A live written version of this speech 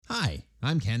Hi,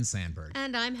 I'm Ken Sandberg.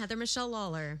 And I'm Heather Michelle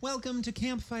Lawler. Welcome to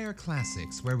Campfire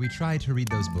Classics, where we try to read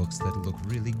those books that look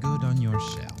really good on your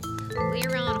shelf.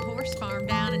 We're on a horse farm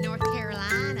down in North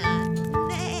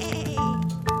Carolina. Hey!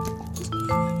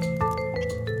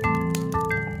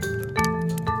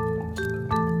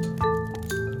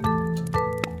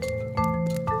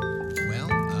 Well,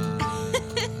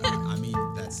 I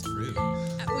mean, that's true.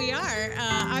 We are.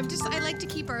 I like to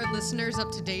keep our listeners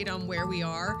up to date on where we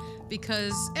are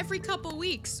because every couple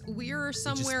weeks we're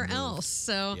somewhere else.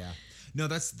 So Yeah. No,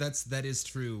 that is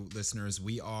true, listeners.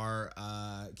 We are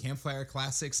Campfire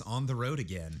Classics on the road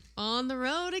again. on the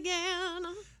road again.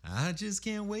 I just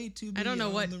can't wait to be I don't know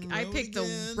on what the road I picked again.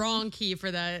 the wrong key for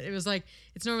that. It was like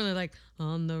it's normally like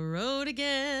on the road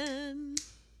again.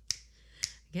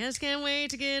 Guess can't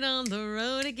wait to get on the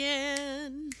road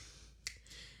again.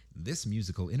 This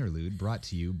musical interlude brought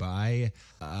to you by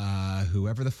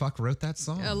whoever the fuck wrote that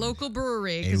song. A local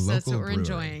brewery, A because that's what local we're brewery.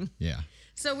 enjoying. Yeah.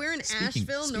 So we're in Speaking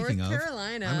Asheville, North of,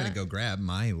 Carolina. I'm going to go grab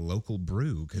my local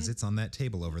brew because it's on that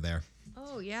table over there.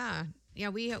 Oh yeah, yeah.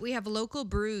 We have local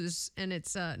brews, and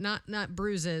it's not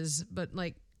bruises, but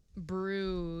like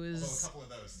brews. A couple of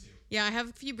those too. Yeah, I have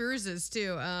a few bruises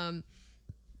too.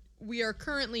 We are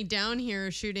currently down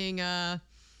here shooting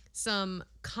some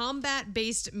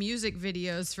combat-based music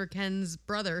videos for Ken's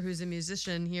brother, who's a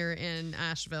musician here in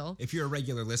Asheville. If you're a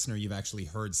regular listener, you've actually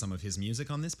heard some of his music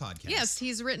on this podcast. Yes,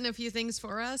 he's written a few things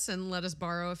for us and let us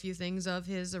borrow a few things of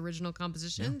his original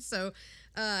composition. Yeah. So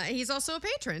he's also a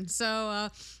patron. So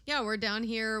yeah, we're down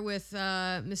here with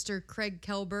Mr. Craig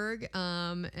Kelberg.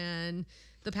 And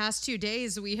the past 2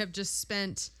 days we have just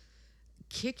spent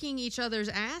kicking each other's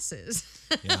asses.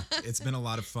 Yeah, it's been a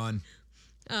lot of fun.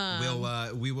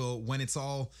 We will when it's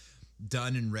all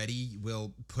done and ready,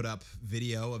 we'll put up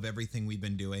video of everything we've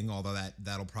been doing, although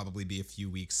that'll probably be a few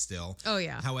weeks still. Oh,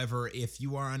 yeah. However, if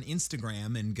you are on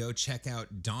Instagram, and go check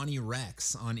out Donnie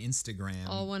Rex on Instagram.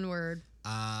 All one word.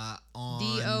 on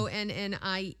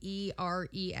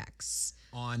DONNIEREX.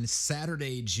 On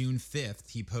Saturday, June 5th,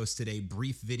 he posted a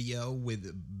brief video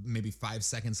with maybe 5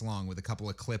 seconds long with a couple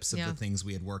of clips of Yeah. the things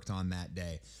we had worked on that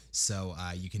day. So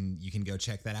you can go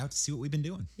check that out to see what we've been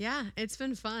doing. Yeah, it's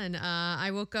been fun. I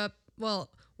woke up,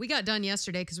 well, we got done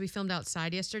yesterday because we filmed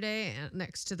outside yesterday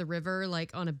next to the river,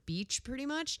 like on a beach pretty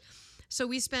much. So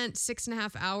we spent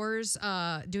 6.5 hours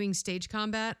doing stage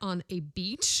combat on a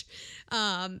beach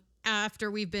after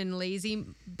we've been lazy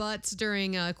butts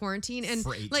during quarantine. And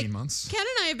For 18 like, months. Ken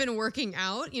and I have been working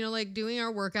out, like doing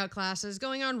our workout classes,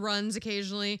 going on runs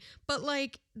occasionally. But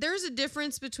like, there's a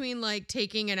difference between like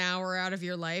taking an hour out of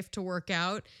your life to work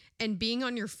out and being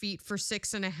on your feet for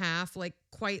 6.5, like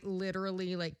quite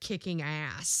literally like kicking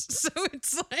ass. So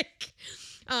it's like,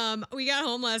 we got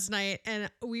home last night and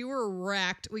we were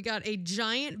wrecked. We got a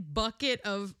giant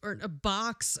a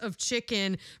box of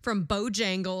chicken from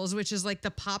Bojangles, which is like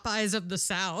the Popeyes of the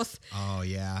South. Oh,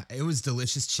 yeah. It was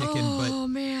delicious chicken, Oh, but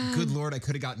man. good Lord, I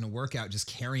could have gotten a workout just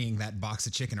carrying that box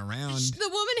of chicken around. The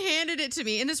woman handed it to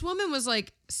me, and this woman was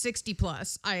like 60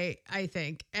 plus, I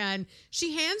think. And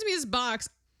she hands me this box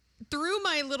through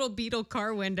my little Beetle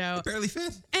car window. Barely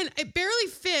fit. And it barely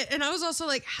fit. And I was also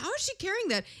like, how is she carrying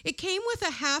that? It came with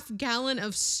a 1/2 gallon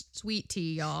of sweet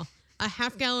tea, y'all. A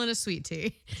 1/2 gallon of sweet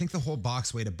tea. I think the whole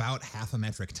box weighed about 1/2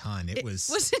 metric ton. It was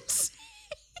insane.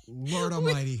 Lord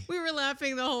almighty. We were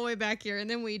laughing the whole way back here. And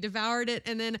then we devoured it.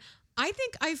 And then I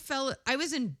think I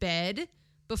was in bed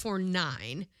before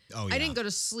 9. Oh, yeah. I didn't go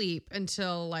to sleep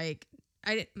until like,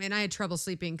 I had trouble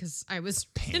sleeping because I was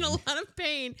in a lot of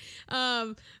pain.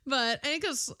 But I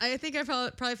think I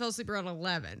probably fell asleep around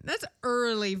 11. That's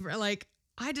early. Like,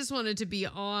 I just wanted to be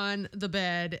on the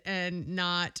bed and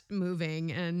not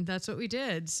moving, and that's what we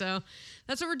did. So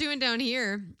that's what we're doing down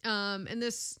here. And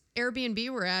this Airbnb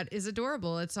we're at is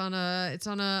adorable. It's on a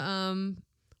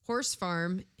horse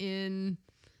farm in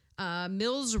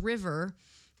Mills River.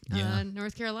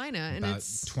 North Carolina, and About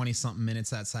it's 20-something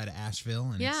minutes outside of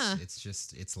Asheville, and Yeah.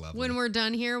 it's lovely. when we're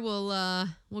done here, we'll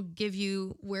give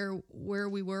you where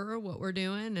we were, what we're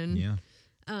doing, and yeah.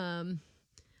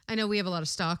 I know we have a lot of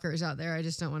stalkers out there. I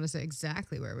just don't want to say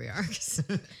exactly where we are because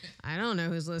I don't know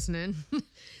who's listening.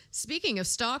 Speaking of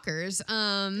stalkers,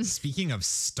 Speaking of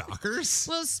stalkers?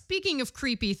 well, speaking of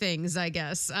creepy things, I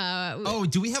guess. Oh,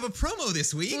 do we have a promo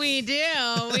this week? We do.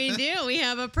 We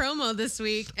have a promo this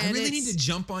week. I And really need to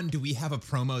jump on do we have a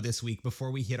promo this week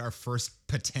before we hit our first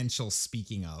potential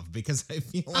speaking of, because I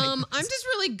feel like I'm just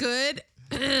really good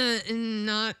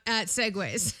not at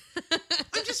segues.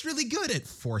 I'm just really good at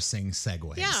forcing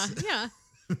segues. Yeah.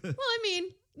 Well, I mean,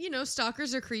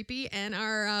 stalkers are creepy, and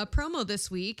our promo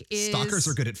this week is Stalkers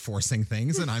are good at forcing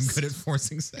things, and I'm good at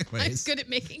forcing segues. I'm good at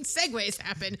making segues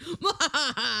happen.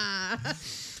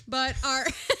 But our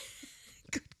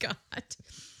good God,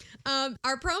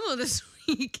 our promo this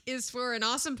week is for an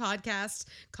awesome podcast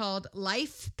called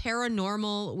Life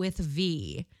Paranormal with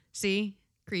V. See,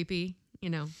 creepy.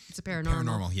 It's a paranormal.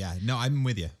 Paranormal, yeah. No, I'm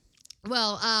with you.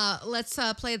 Well, let's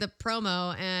play the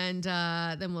promo, and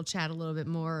then we'll chat a little bit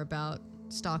more about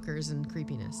stalkers and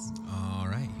creepiness. All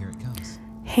right, here it comes.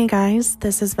 Hey guys,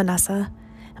 this is Vanessa.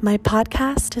 My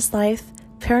podcast is Life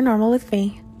Paranormal with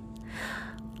V.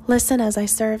 Listen as I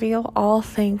serve you all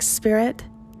things spirit,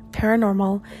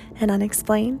 paranormal, and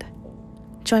unexplained.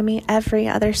 Join me every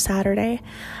other Saturday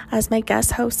as my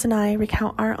guest hosts and I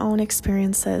recount our own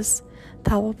experiences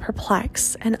that will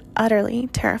perplex and utterly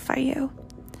terrify you.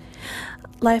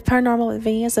 Life Paranormal with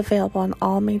V is available on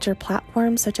all major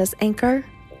platforms such as Anchor,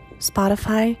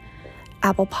 Spotify,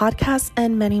 Apple Podcasts,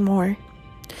 and many more.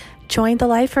 Join the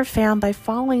Lifer fam by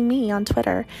following me on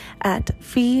Twitter at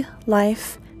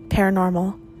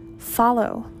VLifeParanormal.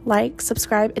 Follow, like,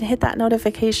 subscribe, and hit that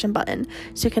notification button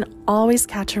so you can always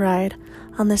catch a ride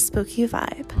on the spooky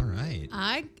vibe. All right.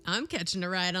 I'm catching a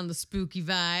ride on the spooky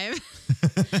vibe.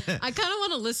 I kind of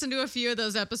want to listen to a few of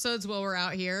those episodes while we're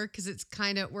out here because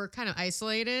we're kind of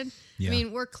isolated. Yeah. I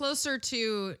mean, we're closer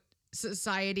to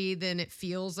society than it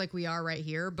feels like we are right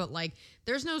here, but like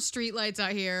there's no street lights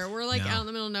out here. We're like out in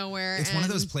the middle of nowhere. It's one of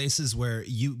those places where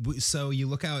you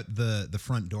look out the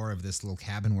front door of this little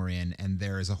cabin we're in, and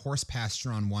there is a horse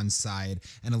pasture on one side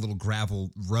and a little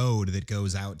gravel road that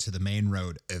goes out to the main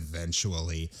road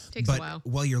eventually. Takes a while.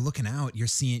 While you're looking out, you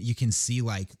can see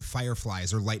like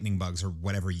fireflies or lightning bugs or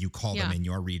whatever you call them in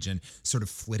your region sort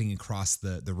of flitting across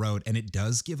the road. And it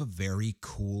does give a very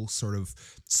cool sort of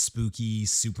spooky,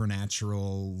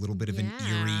 supernatural, little bit of an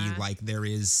eerie, like there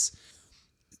is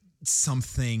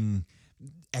something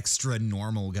extra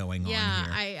normal going on here.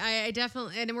 I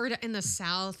definitely, and we're in the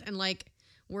South, and like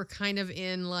we're kind of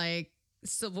in like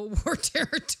Civil War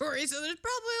territory, so there's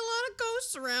probably a lot of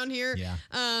ghosts around here. Yeah.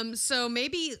 So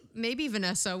maybe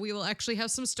Vanessa, we will actually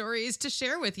have some stories to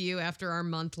share with you after our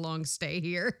month-long stay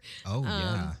here. Oh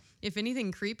yeah. If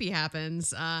anything creepy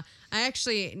happens, I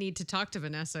actually need to talk to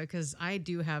Vanessa because I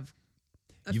do have.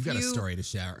 You've got a story to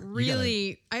share.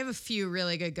 I have a few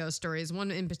really good ghost stories.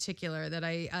 One in particular that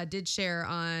I did share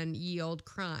on Ye Old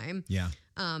Crime. Yeah.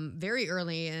 Very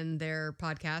early in their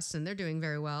podcast, and they're doing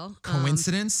very well.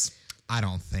 Coincidence? I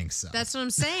don't think so. That's what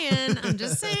I'm saying. I'm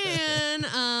just saying.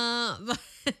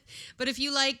 But if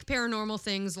you like paranormal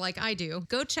things like I do,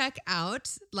 go check out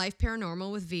Life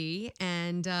Paranormal with V.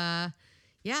 And and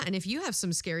if you have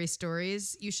some scary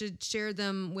stories, you should share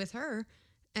them with her.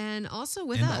 And also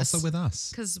with us.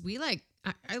 Because we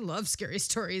I love scary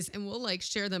stories, and we'll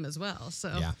share them as well.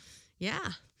 So yeah.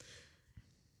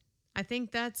 I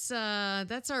think that's our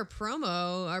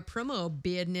promo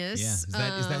business. Yeah.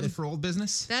 Is that it for old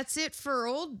business? That's it for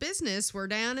old business. We're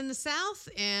down in the South,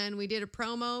 and we did a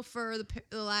promo for the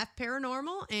Life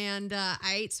Paranormal, and I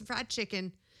ate some fried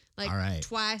chicken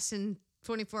twice in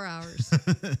 24 hours.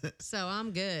 So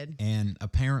I'm good. And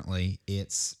apparently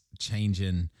it's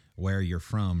changing where you're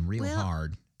from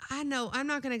hard. I know I'm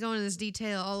not going to go into this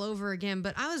detail all over again,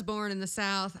 but I was born in the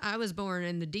South. I was born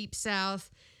in the deep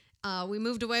South. We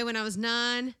moved away when I was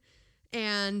 9.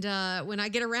 And when I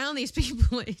get around these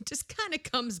people, it just kind of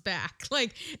comes back.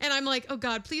 And I'm like, oh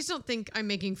God, please don't think I'm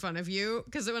making fun of you.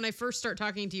 Because when I first start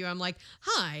talking to you, I'm like,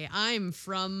 hi, I'm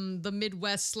from the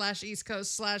Midwest / East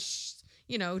Coast /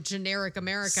 generic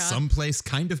America. Someplace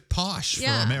kind of posh for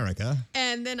America.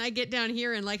 And then I get down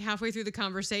here and halfway through the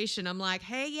conversation, I'm like,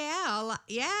 hey,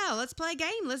 let's play a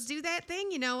game. Let's do that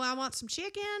thing. I want some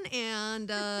chicken.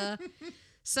 And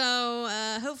so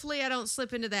hopefully I don't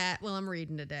slip into that while I'm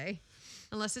reading today.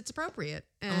 Unless it's appropriate.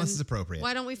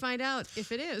 Why don't we find out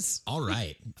if it is? All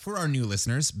right. For our new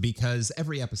listeners, because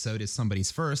every episode is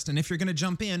somebody's first. And if you're going to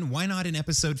jump in, why not in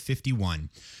episode 51?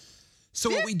 So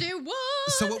what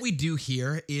we do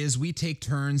here is we take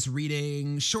turns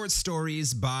reading short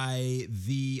stories by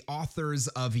the authors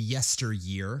of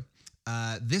yesteryear.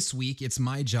 This week, it's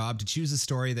my job to choose a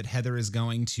story that Heather is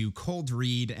going to cold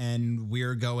read, and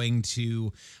we're going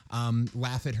to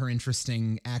laugh at her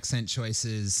interesting accent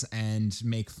choices and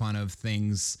make fun of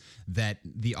things that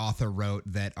the author wrote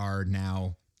that are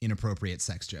now inappropriate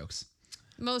sex jokes.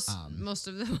 Most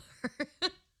of them are.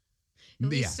 At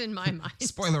least in my mind.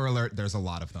 Spoiler alert, there's a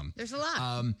lot of them. There's a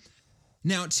lot.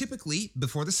 Now, typically,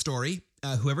 before the story,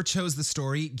 whoever chose the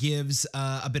story gives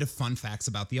a bit of fun facts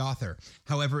about the author.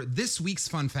 However, this week's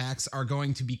fun facts are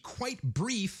going to be quite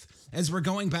brief as we're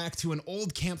going back to an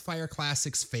old Campfire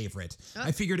Classics favorite. Oh.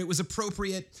 I figured it was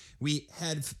appropriate. We've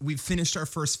finished our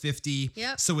first 50.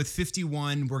 Yep. So with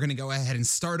 51, we're going to go ahead and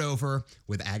start over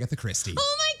with Agatha Christie.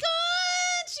 Oh my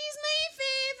God, she's my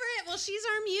favorite. Well, she's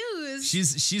our muse.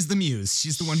 She's the muse.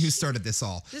 She's the one who started this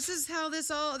all. This is how this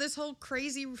whole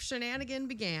crazy shenanigan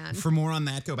began. For more on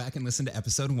that, go back and listen to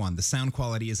episode 1. The sound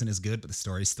quality isn't as good, but the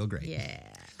story's still great. Yeah.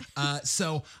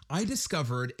 So I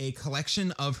discovered a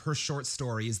collection of her short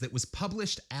stories that was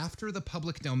published after the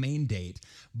public domain date,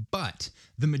 but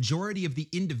the majority of the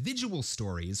individual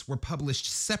stories were published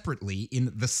separately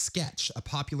in The Sketch, a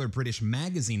popular British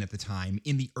magazine at the time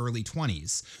in the early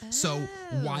 20s. Oh. So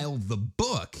while the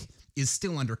book is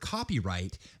still under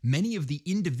copyright, many of the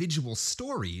individual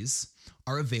stories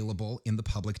are available in the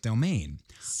public domain.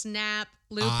 Snap.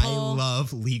 Loophole. I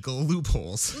love legal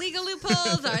loopholes. Legal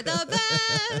loopholes are the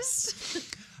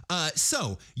best.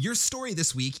 So, your story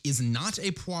this week is not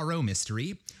a Poirot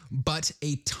mystery, but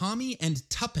a Tommy and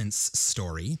Tuppence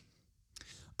story.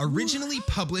 Originally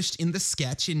published in The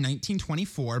Sketch in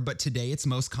 1924, but today it's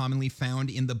most commonly found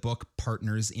in the book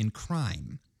Partners in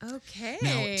Crime. Okay.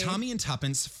 Now, Tommy and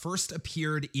Tuppence first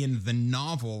appeared in the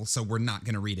novel, so we're not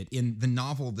going to read it, in the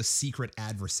novel The Secret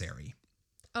Adversary.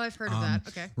 Oh, I've heard of that.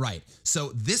 Okay. Right.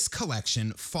 So this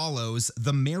collection follows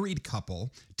the married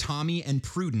couple, Tommy and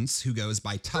Prudence, who goes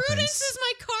by Tuppence. Prudence is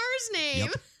my car's name.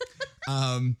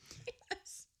 Yep.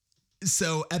 Yes.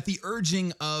 So at the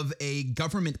urging of a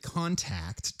government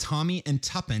contact, Tommy and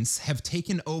Tuppence have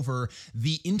taken over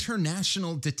the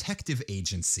International Detective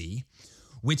Agency,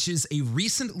 which is a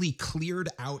recently cleared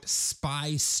out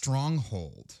spy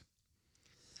stronghold.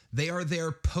 They are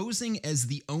there posing as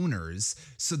the owners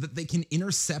so that they can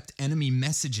intercept enemy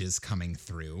messages coming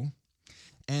through.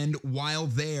 And while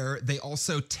there, they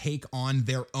also take on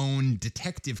their own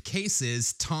detective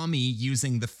cases, Tommy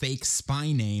using the fake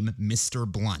spy name Mr.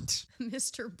 Blunt.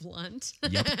 Mr. Blunt?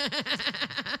 Yep.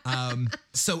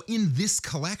 So in this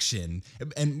collection,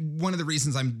 and one of the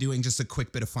reasons I'm doing just a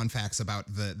quick bit of fun facts about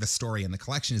the story in the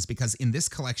collection is because in this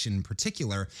collection in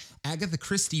particular, Agatha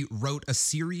Christie wrote a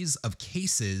series of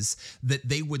cases that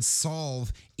they would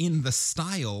solve in the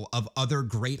style of other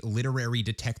great literary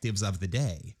detectives of the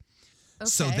day. Okay.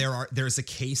 So there's a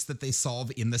case that they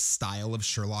solve in the style of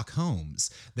Sherlock Holmes.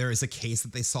 There is a case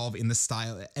that they solve in the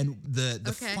style, and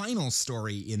the final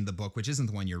story in the book, which isn't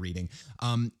the one you're reading,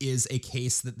 is a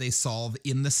case that they solve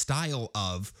in the style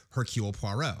of Hercule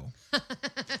Poirot.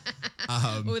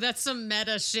 Oh, that's some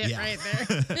meta shit right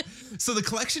there. So the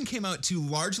collection came out to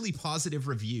largely positive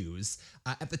reviews.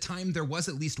 At the time, there was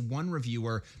at least one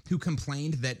reviewer who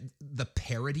complained that the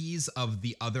parodies of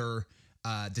the other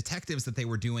detectives that they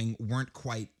were doing weren't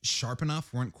quite sharp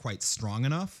enough, weren't quite strong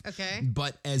enough. Okay.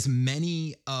 But as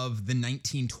many of the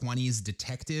 1920s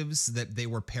detectives that they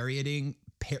were parodying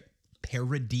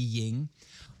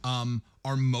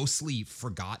are mostly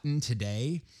forgotten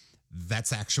today,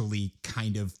 that's actually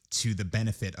kind of to the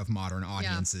benefit of modern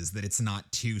audiences, that it's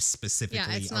not too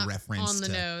specifically it's not a reference on the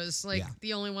nose. Like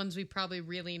the only ones we probably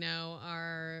really know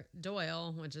are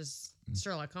Doyle, which is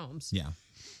Sherlock Holmes. Yeah.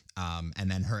 And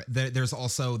then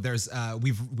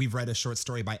we've read a short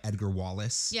story by Edgar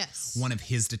Wallace. Yes. One of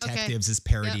his detectives is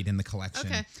parodied in the collection.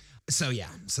 Okay. So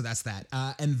that's that.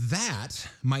 And that,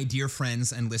 my dear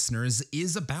friends and listeners,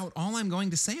 is about all I'm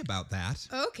going to say about that.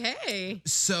 Okay.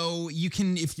 So you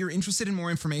can, if you're interested in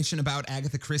more information about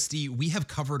Agatha Christie, we have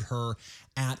covered her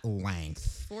at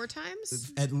length. 4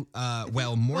 times?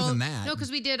 More than that. No,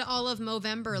 because we did all of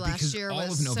Movember last year. All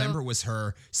of November was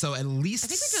her. So at least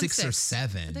 6 or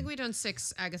 7. I think we've done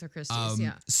 6 Agatha Christie's,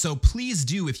 So please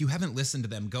do, if you haven't listened to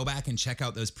them, go back and check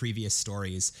out those previous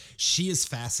stories. She is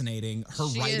fascinating. Her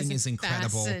writing is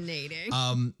incredible. Fascinating.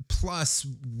 Plus,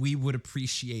 we would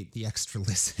appreciate the extra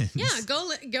listens. Yeah, go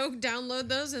download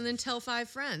those and then tell 5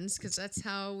 friends, because that's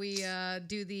how we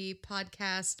do the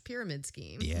podcast pyramid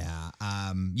scheme. Yeah.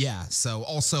 So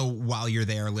also while you're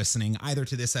there listening, either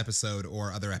to this episode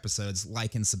or other episodes,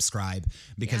 like and subscribe,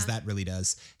 because that really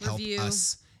does help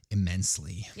us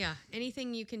immensely. Yeah.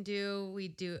 Anything you can do, we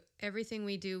do. Everything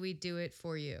we do it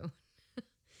for you.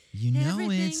 You know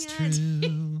it's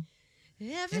true.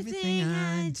 Everything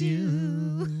I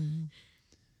do.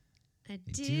 I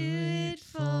do it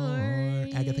for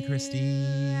Agatha Christie.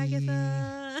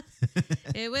 Agatha.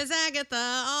 It was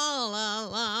Agatha all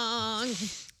along.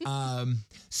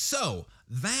 So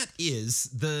that is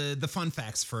the fun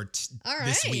facts for this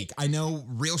right. week. I know,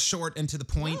 real short and to the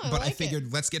point, but I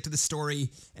figured let's get to the story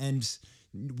and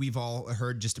we've all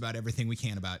heard just about everything we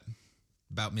can about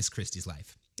Miss Christie's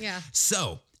life. Yeah.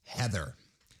 So, Heather,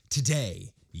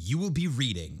 today you will be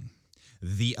reading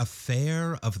The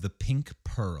Affair of the Pink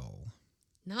Pearl.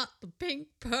 Not the pink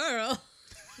pearl.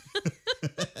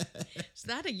 Is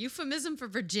that a euphemism for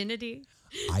virginity?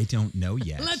 I don't know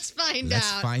yet. Let's find out.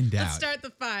 Let's find out. Let's start the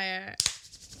fire.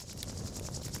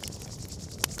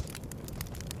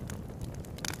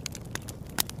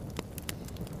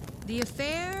 The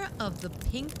Affair of the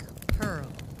Pink Pearl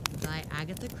by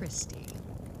Agatha Christie.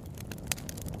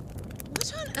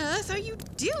 What on earth are you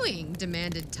doing?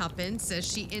 Demanded Tuppence as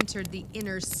she entered the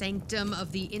inner sanctum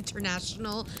of the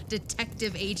International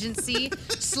Detective Agency.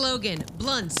 Slogan,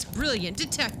 Blunt's Brilliant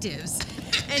Detectives.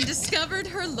 And discovered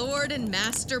her lord and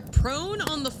master prone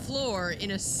on the floor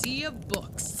in a sea of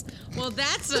books. Well,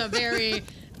 that's a very...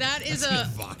 That is a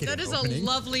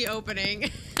lovely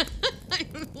opening.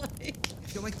 I'm like...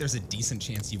 I feel like there's a decent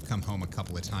chance you've come home a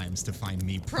couple of times to find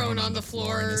me prone on the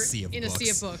floor in a sea of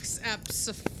books.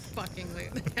 Abso-fucking-ly.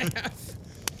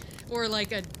 Or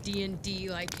like a D&D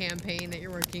like campaign that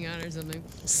you're working on or something.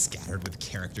 Scattered with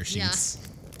character sheets.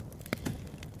 Yeah.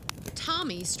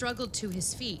 Tommy struggled to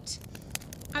his feet.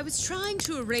 I was trying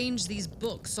to arrange these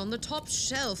books on the top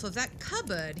shelf of that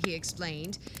cupboard, he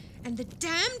explained, and the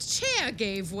damned chair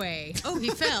gave way. Oh, he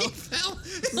fell. He fell?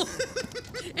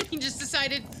 And he just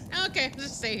decided, okay,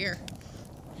 let's stay here.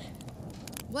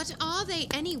 What are they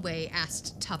anyway?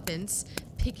 Asked Tuppence,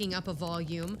 picking up a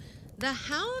volume. The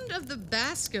Hound of the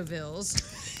Baskervilles.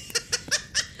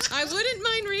 I wouldn't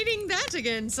mind reading that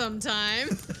again sometime.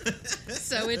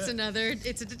 So it's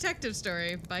a detective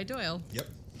story by Doyle. Yep.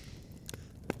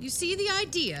 You see the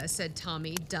idea, said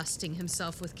Tommy, dusting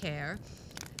himself with care.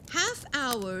 Half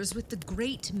hours with the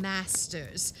great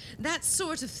masters, that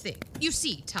sort of thing. You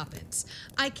see, Tuppence,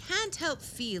 I can't help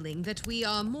feeling that we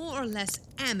are more or less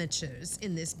amateurs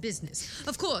in this business.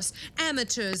 Of course,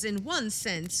 amateurs in one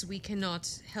sense we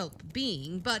cannot help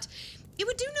being, but it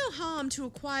would do no harm to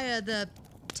acquire the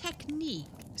technique,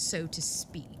 so to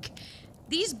speak.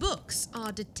 These books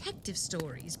are detective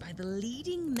stories by the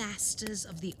leading masters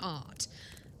of the art.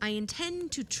 I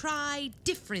intend to try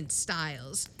different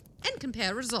styles and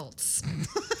compare results.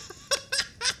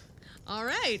 All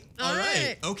right.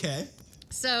 Okay.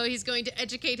 So he's going to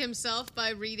educate himself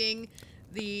by reading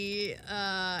the...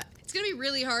 it's going to be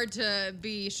really hard to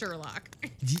be Sherlock.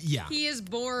 Yeah. He was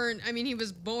born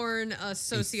a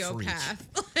sociopath.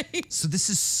 So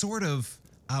this is sort of...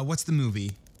 what's the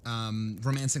movie?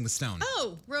 Romancing the Stone.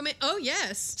 Oh,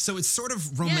 yes. So it's sort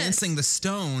of Romancing the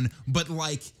Stone, but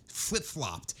like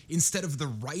flip-flopped. Instead of the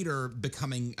writer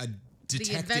becoming a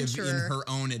detective in her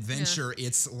own adventure,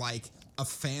 it's like a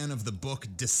fan of the book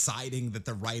deciding that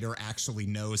the writer actually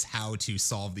knows how to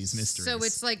solve these mysteries. So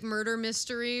it's like Murder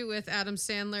Mystery with Adam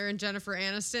Sandler and Jennifer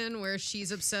Aniston, where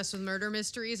she's obsessed with murder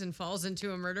mysteries and falls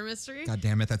into a murder mystery. God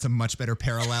damn it, that's a much better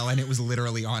parallel, and it was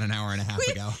literally on an hour and a half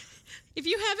ago. If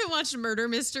you haven't watched Murder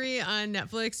Mystery on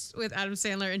Netflix with Adam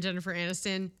Sandler and Jennifer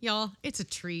Aniston, y'all, it's a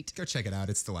treat. Go check it out.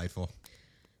 It's delightful.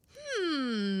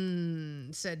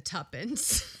 Said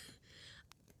Tuppence.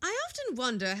 I often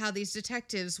wonder how these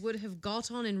detectives would have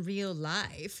got on in real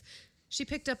life. She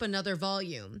picked up another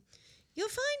volume. You'll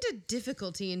find a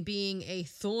difficulty in being a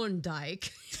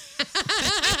Thorndyke.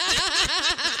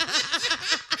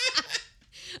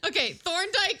 Okay,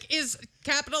 Thorndyke is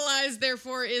capitalized,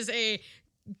 therefore is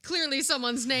clearly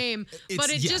someone's name, but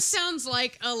it just sounds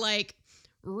like a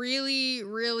really,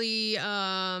 really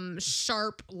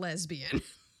sharp lesbian.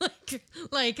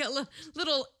 like a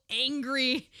little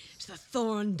angry, the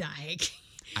Thorndyke.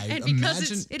 And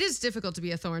because it is difficult to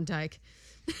be a Thorndyke.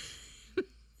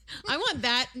 I want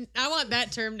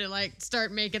that term to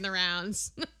start making the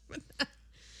rounds.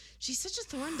 She's such a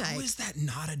Thorndyke. How is that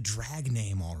not a drag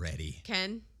name already?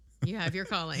 Ken, you have your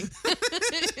calling.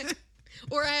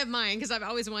 Or I have mine, because I've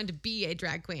always wanted to be a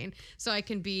drag queen, so I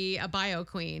can be a bio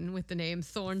queen with the name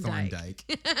Thorndyke.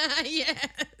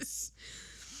 Yes.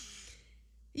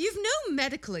 You've no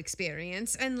medical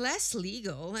experience and less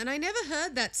legal, and I never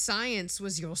heard that science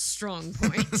was your strong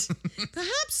point.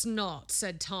 Perhaps not,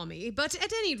 said Tommy, but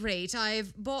at any rate,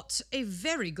 I've bought a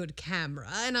very good camera,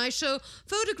 and I shall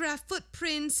photograph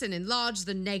footprints and enlarge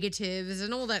the negatives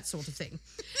and all that sort of thing.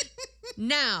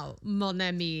 Now, mon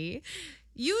ami,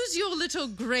 use your little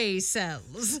gray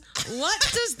cells. What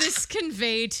does this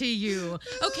convey to you?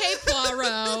 Okay,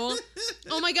 Poirot.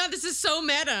 Oh my God, this is so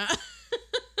meta.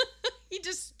 He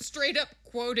just straight up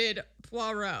quoted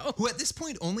Poirot. Who at this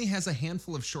point only has a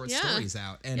handful of short stories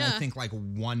out, and I think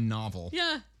one novel.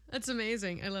 Yeah, that's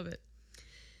amazing. I love it.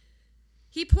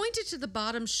 He pointed to the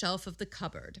bottom shelf of the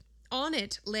cupboard. On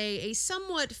it lay a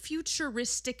somewhat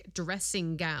futuristic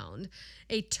dressing gown,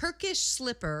 a Turkish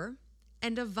slipper,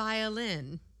 and a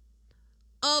violin.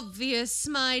 "Obvious,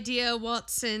 my dear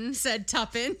Watson," said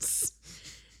Tuppence.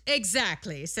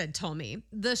 "Exactly," said Tommy.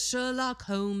 "The Sherlock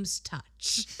Holmes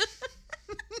touch."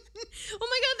 Oh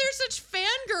my God, they're such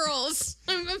fangirls.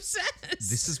 I'm obsessed.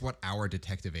 This is what our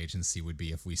detective agency would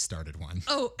be if we started one.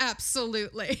 Oh,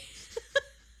 absolutely.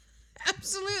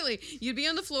 Absolutely. You'd be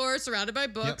on the floor surrounded by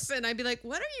books, and I'd be like,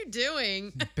 "What are you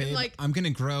doing?" Babe, Like, I'm going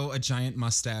to grow a giant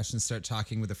mustache and start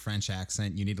talking with a French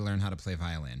accent. You need to learn how to play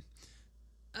violin.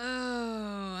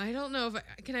 oh, I don't know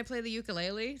if can I play the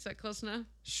ukulele? Is that close enough?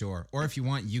 Sure. Or if you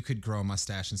want, you could grow a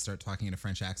mustache and start talking in a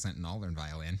French accent and I'll learn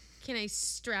violin. Can I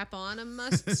strap on a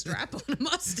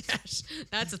mustache?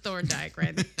 That's a Thorndike,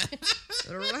 right?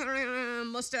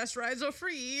 Mustache rides so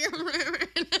free.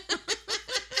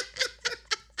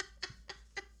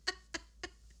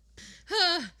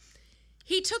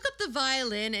 He took up the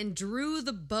violin and drew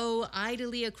the bow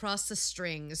idly across the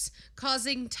strings,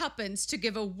 causing Tuppence to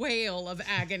give a wail of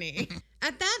agony.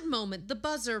 At that moment, the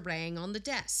buzzer rang on the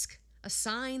desk, a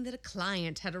sign that a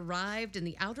client had arrived in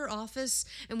the outer office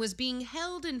and was being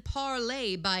held in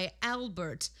parley by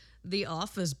Albert, the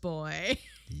office boy.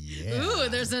 Yeah. Ooh,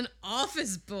 there's an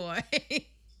office boy. I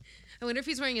wonder if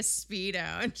he's wearing a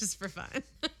Speedo, just for fun.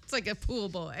 It's like a pool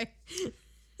boy.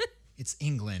 It's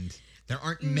England. There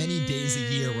aren't many days a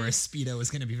year where a Speedo is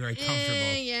going to be very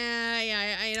comfortable.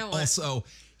 Yeah, I don't want. Also,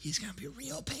 he's going to be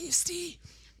real pasty.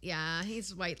 Yeah,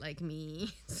 he's white like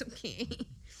me. It's okay.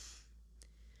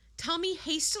 Tommy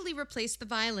hastily replaced the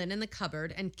violin in the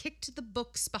cupboard and kicked the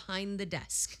books behind the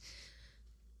desk.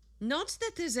 "Not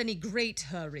that there's any great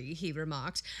hurry," he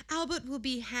remarked. "Albert will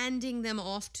be handing them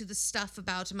off to the stuff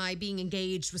about my being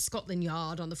engaged with Scotland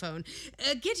Yard on the phone.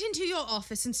 Get into your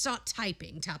office and start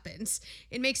typing, Tuppence.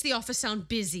 It makes the office sound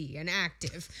busy and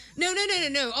active. No.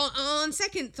 On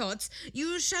second thoughts,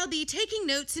 you shall be taking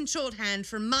notes in shorthand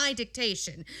from my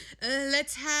dictation.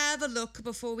 Let's have a look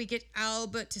before we get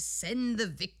Albert to send the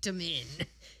victim in."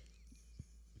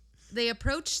 They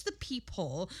approached the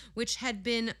peephole, which had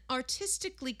been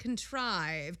artistically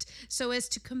contrived so as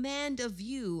to command a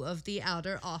view of the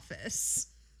outer office.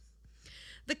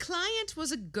 The client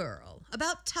was a girl,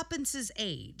 about Tuppence's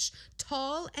age,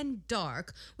 tall and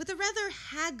dark, with a rather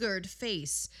haggard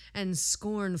face and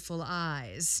scornful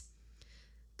eyes.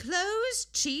 "Clothes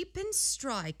cheap and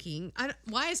striking."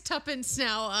 Why is Tuppence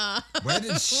now, Where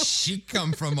did she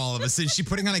come from all of a sudden? Is she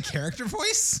putting on a character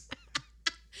voice?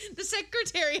 The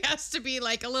secretary has to be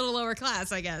like a little lower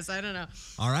class, I guess. I don't know.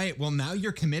 All right, well, now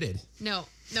you're committed. Nope.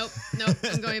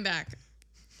 I'm going back.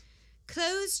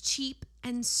 "Clothes cheap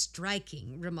and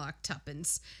striking," remarked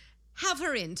Tuppence. "Have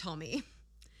her in, Tommy."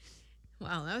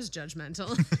 Wow, that was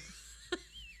judgmental.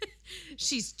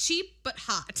 "She's cheap but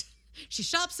hot. She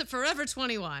shops at Forever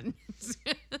 21.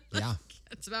 Yeah.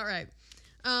 That's about right.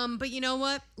 But you know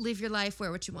what? Live your life, wear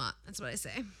what you want. That's what I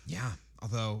say. Yeah,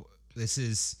 although this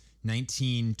is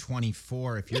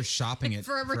 1924. If you're shopping at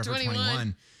Forever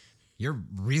 21, you're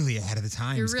really ahead of the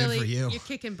times. Good for you. You're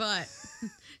kicking butt.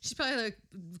 She's probably like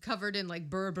covered in like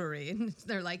Burberry, and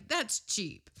they're like, "That's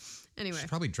cheap." Anyway, She's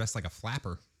probably dressed like a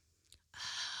flapper.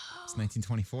 It's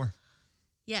 1924.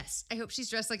 yes, I hope she's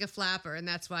dressed like a flapper, and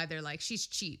that's why they're like, she's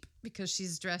cheap, because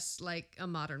she's dressed like a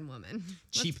modern woman.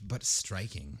 Cheap but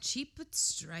striking. Cheap but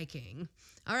striking.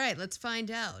 All right, let's find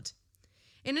out.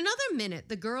 In another minute,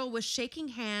 the girl was shaking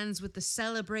hands with the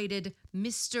celebrated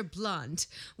Mr. Blunt,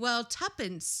 while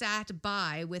Tuppence sat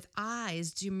by with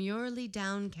eyes demurely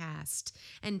downcast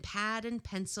and pad and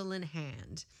pencil in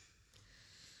hand.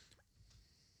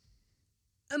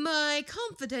 "My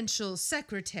confidential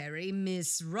secretary,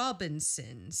 Miss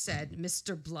Robinson," said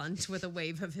Mr. Blunt with a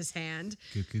wave of his hand.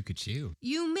 Cuckoo-ca-choo.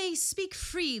 "You may speak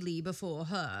freely before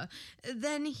her."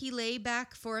 Then he lay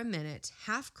back for a minute,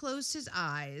 half closed his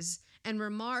eyes, and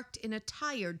remarked in a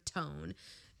tired tone,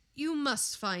 "You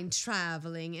must find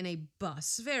traveling in a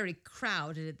bus very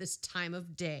crowded at this time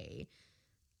of day."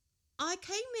 "I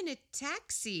came in a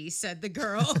taxi," said the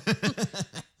girl.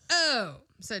 "Oh,"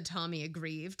 said Tommy,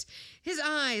 aggrieved. His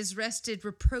eyes rested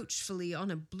reproachfully on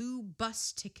a blue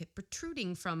bus ticket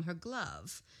protruding from her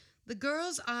glove. The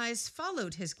girl's eyes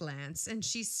followed his glance, and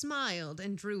she smiled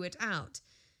and drew it out.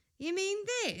 "You mean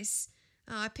this?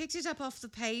 Oh, I picked it up off the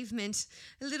pavement.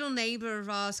 A little neighbor of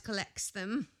ours collects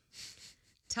them."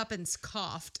 Tuppence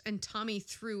coughed, and Tommy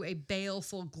threw a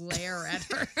baleful glare at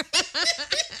her.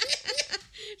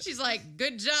 She's like,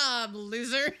 "Good job,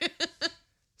 loser."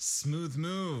 Smooth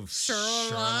move,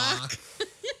 Sherlock.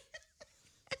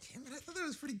 Damn it, I thought that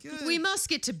was pretty good. "We must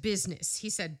get to business,"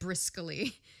 he said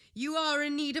briskly. You are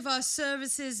in need of our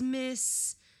services,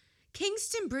 miss.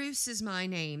 Kingston Bruce is my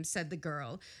name, said the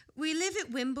girl. We live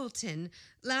at Wimbledon.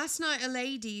 Last night a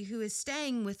lady who is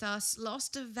staying with us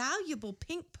lost a valuable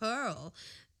pink pearl.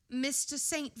 Mr.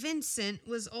 St. Vincent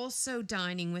was also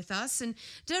dining with us, and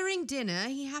during dinner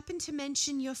he happened to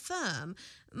mention your firm.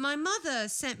 My mother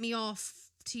sent me off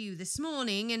to you this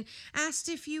morning and asked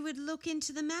if you would look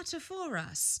into the matter for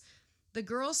us. The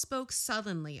girl spoke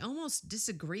sullenly, almost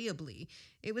disagreeably.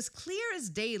 It was clear as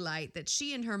daylight that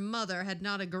she and her mother had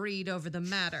not agreed over the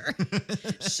matter.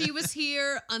 She was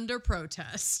here under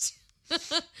protest.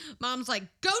 Mom's like,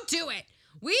 go do it.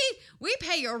 We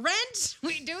pay your rent.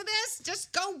 We do this.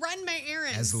 Just go run my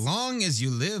errands. As long as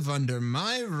you live under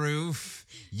my roof,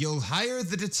 you'll hire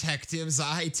the detectives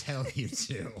I tell you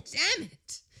to. Damn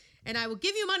it. And I will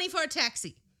give you money for a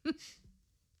taxi.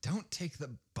 Don't take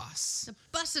the bus. The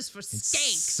bus is for It's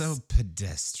skanks. so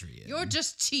pedestrian. You're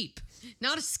just cheap.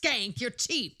 Not a skank. You're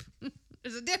cheap.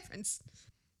 There's a difference.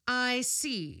 I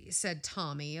see, said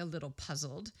Tommy, a little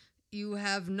puzzled. You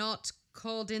have not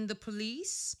called in the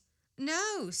police?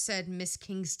 No, said Miss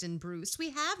Kingston Bruce. We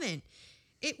haven't.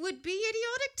 It would be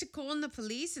idiotic to call in the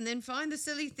police and then find the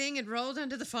silly thing had rolled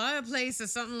under the fireplace or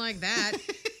something like that.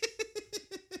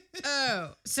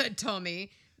 Oh, said Tommy.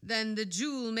 Then the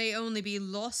jewel may only be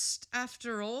lost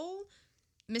after all?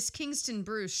 Miss Kingston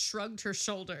Bruce shrugged her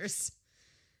shoulders.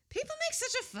 People make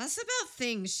such a fuss about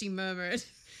things, she murmured.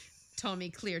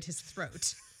 Tommy cleared his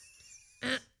throat.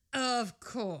 Of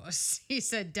course, he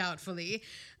said doubtfully.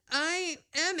 I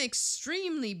am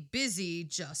extremely busy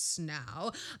just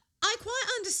now. I quite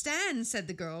understand, said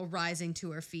the girl, rising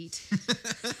to her feet.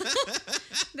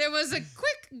 There was a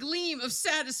quick gleam of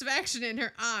satisfaction in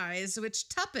her eyes, which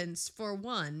Tuppence, for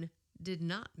one, did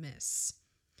not miss.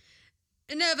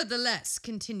 Nevertheless,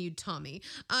 continued Tommy,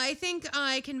 I think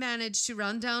I can manage to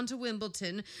run down to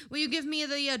Wimbledon. Will you give me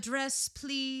the address,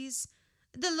 please?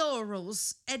 The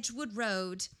Laurels, Edgewood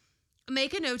Road.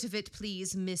 Make a note of it,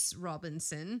 please, Miss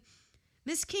Robinson.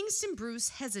 Miss Kingston Bruce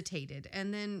hesitated,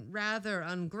 and then, rather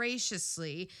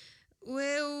ungraciously,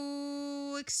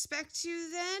 we'll expect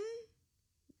you then?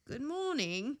 Good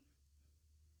morning.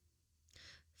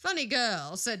 Funny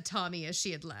girl, said Tommy as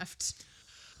she had left.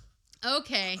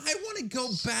 Okay. I want to go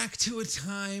back to a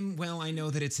time, well, I know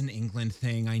that it's an England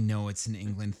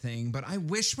thing. But I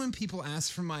wish when people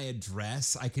ask for my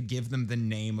address, I could give them the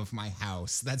name of my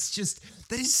house. That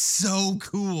is so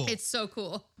cool. It's so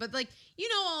cool. But,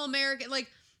 all American,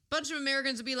 bunch of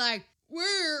Americans would be like,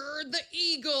 we're the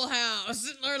Eagle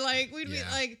House. Or, we'd be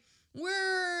like,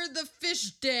 we're the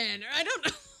Fish Den. Or I don't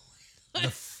know.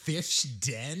 The Fish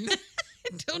Den?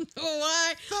 I don't know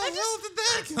why. Where did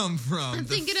that come from? I'm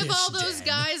thinking of all those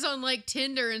guys on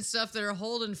Tinder and stuff that are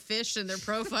holding fish in their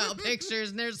profile pictures,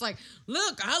 and they're just like,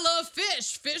 "Look, I love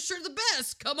fish. Fish are the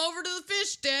best. Come over to the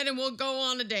Fish Den and we'll go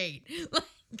on a date."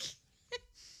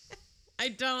 I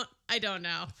don't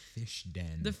know. Fish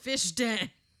Den. The Fish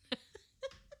Den.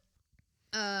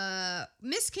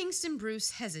 Miss Kingston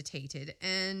Bruce hesitated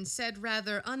and said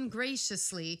rather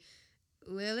ungraciously,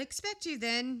 "We'll expect you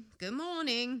then. Good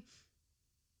morning."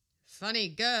 Funny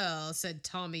girl, said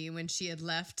Tommy when she had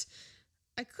left.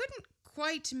 I couldn't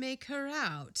quite make her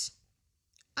out.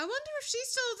 I wonder if she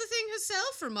stole the thing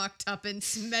herself, remarked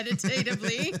Tuppence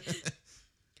meditatively.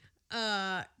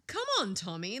 Come on,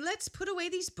 Tommy, let's put away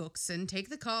these books and take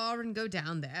the car and go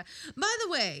down there. By the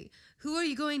way, who are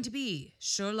you going to be?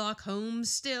 Sherlock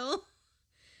Holmes still?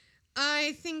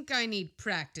 I think I need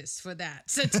practice for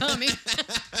that, said Tommy.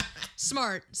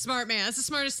 Smart man. That's the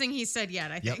smartest thing he said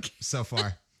yet, I think. Yep, so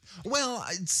far. Well,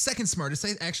 second smartest,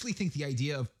 I actually think the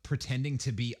idea of pretending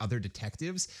to be other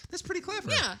detectives, that's pretty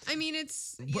clever. Yeah, I mean,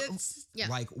 it's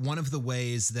one of the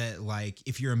ways that,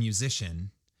 if you're a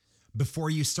musician, before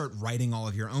you start writing all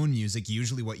of your own music,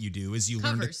 usually what you do is you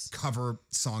learn to cover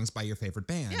songs by your favorite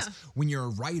bands. Yeah. When you're a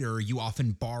writer, you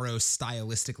often borrow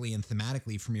stylistically and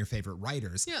thematically from your favorite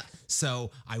writers. Yeah.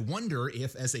 So I wonder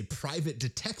if, as a private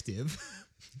detective...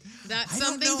 That's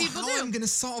something people do. I don't know how I'm going to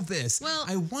solve this. Well,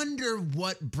 I wonder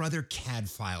what Brother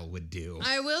Cadfile would do.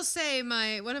 I will say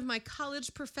one of my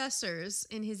college professors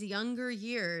in his younger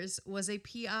years was a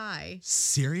PI.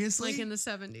 Seriously? In the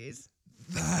 70s.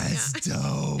 That's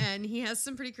dope. And he has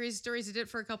some pretty crazy stories. He did it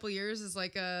for a couple years as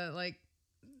a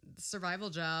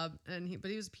survival job,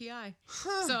 but he was a PI.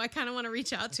 Huh. So I kind of want to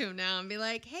reach out to him now and be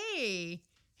like, hey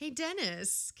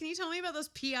Dennis, can you tell me about those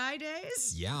PI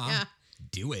days? Yeah.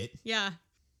 Do it. Yeah.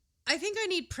 I think I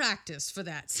need practice for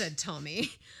that, said Tommy.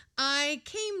 I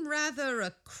came rather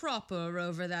a cropper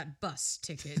over that bus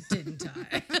ticket, didn't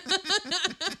I?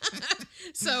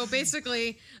 So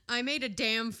basically, I made a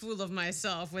damn fool of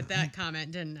myself with that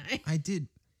comment, didn't I? I did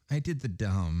the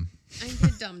dumb. I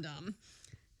did dumb.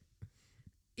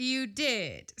 You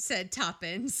did, said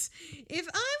Tuppence. If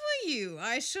I were you,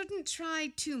 I shouldn't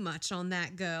try too much on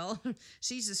that girl.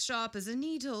 She's as sharp as a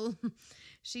needle.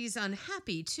 She's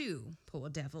unhappy, too, poor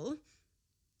devil.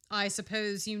 I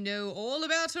suppose you know all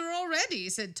about her already,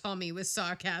 said Tommy with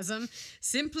sarcasm,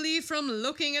 simply from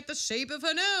looking at the shape of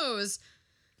her nose.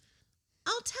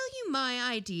 I'll tell you my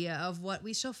idea of what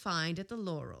we shall find at the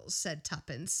Laurels, said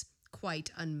Tuppence,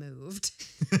 quite unmoved.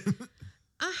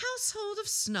 A household of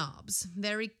snobs,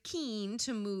 very keen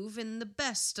to move in the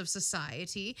best of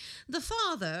society. The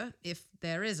father, if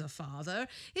there is a father,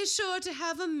 is sure to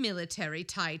have a military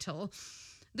title.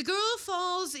 The girl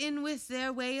falls in with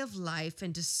their way of life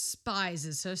and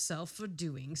despises herself for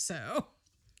doing so.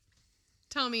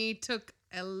 Tommy took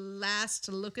a last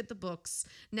look at the books,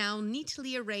 now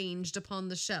neatly arranged upon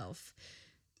the shelf.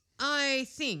 I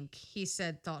think, he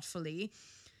said thoughtfully,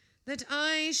 that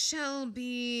I shall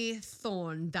be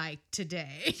Thorndyke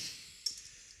today.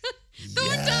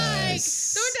 Thorndyke!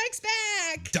 Yes. Thorndyke's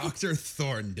back! Dr.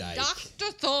 Thorndyke.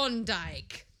 Dr.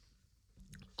 Thorndyke.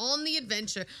 On the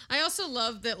adventure. I also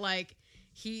love that, like,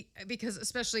 because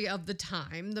especially of the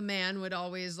time, the man would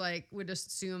always, like, would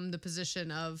assume the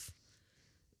position of,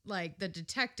 like, the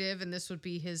detective, and this would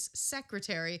be his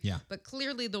secretary. Yeah. But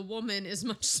clearly the woman is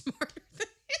much smarter than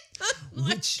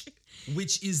him.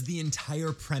 Which is the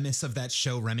entire premise of that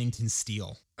show, Remington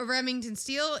Steele. Remington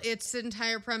Steele, it's the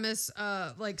entire premise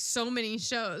of, like, so many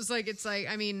shows. Like, it's like,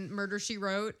 I mean, Murder, She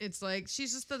Wrote. It's like,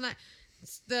 she's just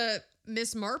the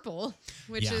Miss Marple,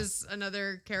 which is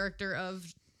another character of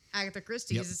Agatha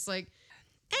Christie's. Yep. It's like,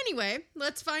 anyway,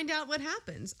 let's find out what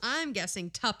happens. I'm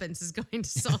guessing Tuppence is going to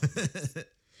solve this.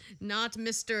 Not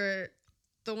Mr.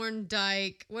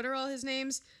 Thorndyke. What are all his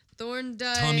names?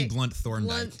 Thorndyke. Tommy Blunt Thorndyke.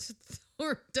 Blunt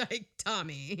Thorndyke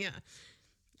Tommy. Yeah.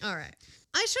 All right.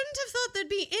 I shouldn't have thought there'd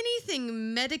be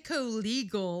anything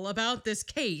medico-legal about this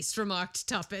case, remarked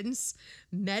Tuppence.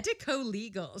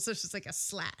 Medico-legal. So it's just like a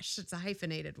slash. It's a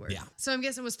hyphenated word. Yeah. So I'm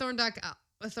guessing was Thorndyke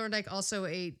also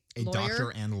a lawyer?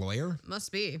 Doctor and lawyer?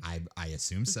 Must be. I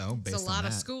assume so, based on that. It's a lot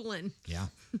of schooling. Yeah.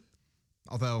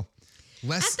 Although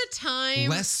less at the time,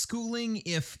 less schooling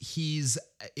if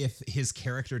his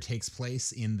character takes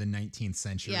place in the 19th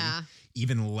century. Yeah.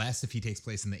 Even less if he takes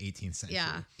place in the 18th century.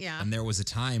 Yeah, yeah. And there was a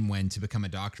time when to become a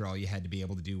doctor, all you had to be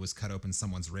able to do was cut open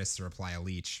someone's wrists or apply a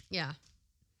leech. Yeah.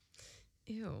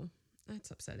 Ew. That's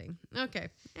upsetting. Okay.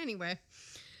 Anyway.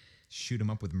 Shoot them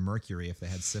up with mercury if they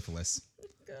had syphilis.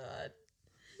 God.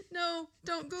 No,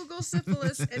 don't Google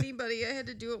syphilis, anybody. I had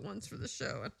to do it once for the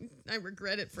show. I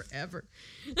regret it forever.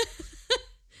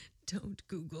 Don't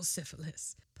Google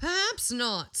syphilis. Perhaps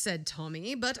not, said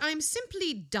Tommy, but I'm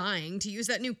simply dying to use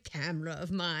that new camera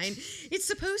of mine. It's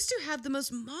supposed to have the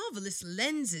most marvelous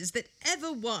lenses that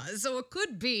ever was or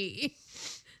could be.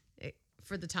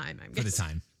 For the time, I'm guessing. For the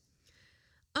time.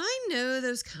 I know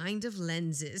those kind of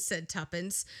lenses, said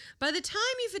Tuppence. By the time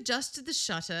you've adjusted the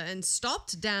shutter and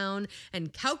stopped down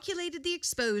and calculated the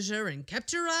exposure and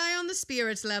kept your eye on the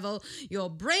spirit level, your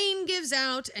brain gives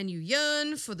out and you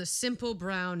yearn for the simple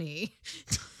brownie.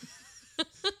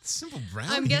 Simple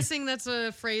brownie? I'm guessing that's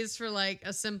a phrase for like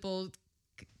a simple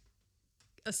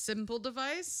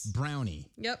device? Brownie.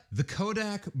 Yep. The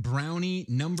Kodak Brownie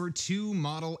 #2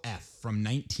 Model F from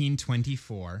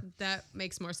 1924. That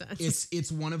makes more sense.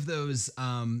 It's one of those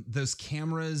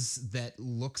cameras that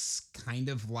looks kind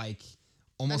of like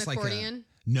almost an accordion?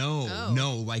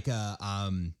 like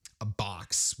a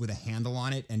box with a handle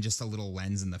on it and just a little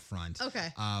lens in the front. Okay.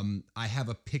 I have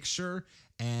a picture,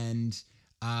 and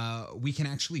we can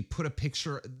actually put a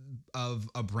picture of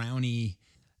a brownie,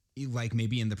 like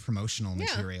maybe in the promotional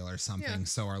material or something,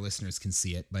 so our listeners can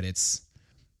see it. But it's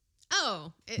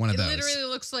one of those. It literally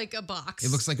looks like a box.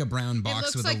 It looks like a brown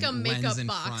box with like a makeup lens in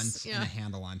box. front and a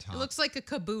handle on top. It looks like a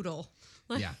caboodle.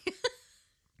 Yeah.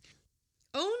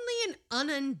 Only an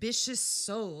unambitious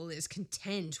soul is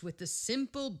content with the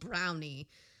simple brownie.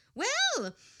 Well, I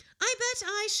bet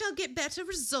I shall get better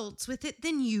results with it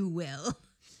than you will.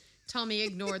 Tommy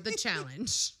ignored the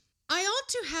challenge. I ought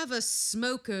to have a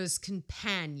smoker's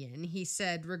companion, he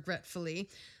said regretfully.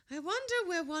 I wonder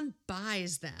where one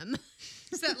buys them.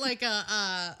 Is that like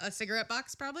a cigarette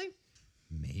box, probably?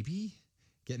 Maybe.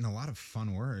 Getting a lot of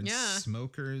fun words. Yeah.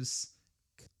 Smokers.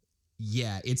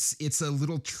 Yeah, it's a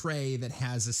little tray that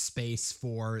has a space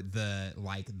for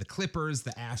the clippers,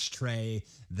 the ashtray,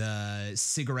 the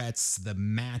cigarettes, the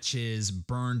matches,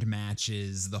 burned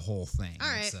matches, the whole thing. All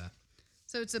right.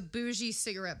 So it's a bougie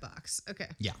cigarette box. Okay.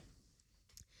 Yeah.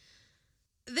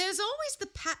 There's always the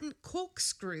patent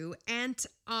corkscrew Aunt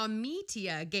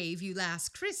Armitia gave you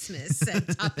last Christmas,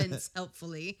 said Tuppence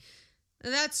helpfully.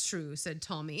 That's true, said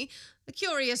Tommy. A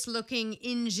curious-looking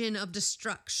engine of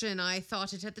destruction, I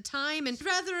thought it at the time, and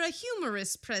rather a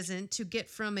humorous present to get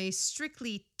from a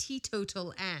strictly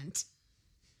teetotal aunt.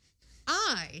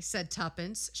 I, said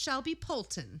Tuppence, shall be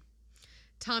Polton.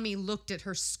 Tommy looked at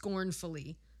her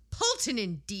scornfully. Polton,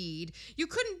 indeed. You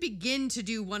couldn't begin to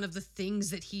do one of the things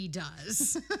that he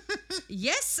does.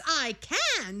 Yes, I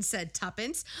can, said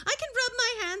Tuppence. I can rub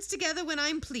my hands together when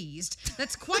I'm pleased.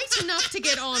 That's quite enough to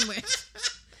get on with.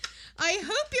 I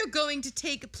hope you're going to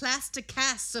take plaster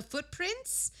casts of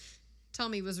footprints.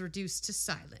 Tommy was reduced to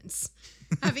silence.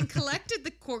 Having collected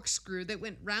the corkscrew that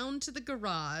went round to the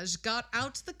garage, got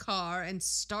out the car, and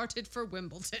started for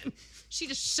Wimbledon. She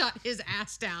just shut his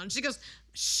ass down. She goes,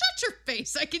 shut your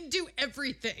face. I can do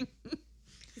everything.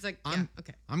 He's like, yeah,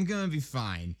 okay. I'm going to be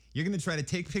fine. You're going to try to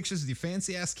take pictures with your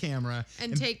fancy-ass camera.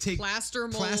 And take plaster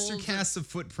molds. Plaster casts of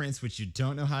footprints, which you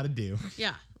don't know how to do.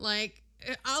 Yeah, like,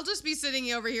 I'll just be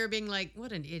sitting over here being like,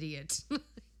 what an idiot.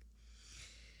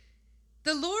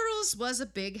 The Laurels was a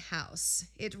big house.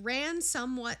 It ran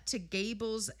somewhat to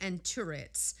gables and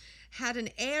turrets, had an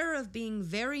air of being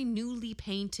very newly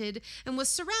painted, and was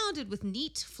surrounded with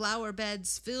neat flower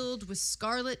beds filled with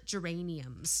scarlet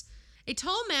geraniums. A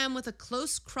tall man with a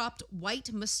close-cropped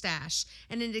white mustache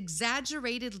and an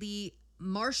exaggeratedly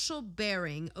martial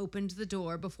bearing opened the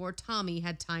door before Tommy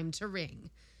had time to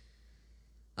ring.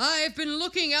 I've been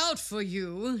looking out for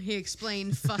you, he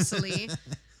explained fussily.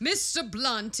 Mr.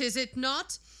 Blunt, is it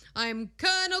not? I'm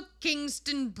Colonel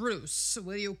Kingston Bruce.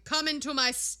 Will you come into my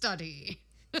study?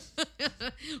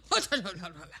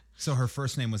 So her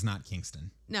first name was not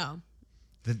Kingston. No.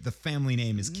 The family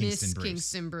name is Kingston Miss Bruce.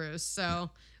 Kingston Bruce.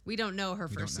 So we don't know her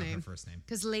first name. Her first name.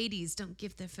 Because ladies don't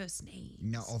give their first name.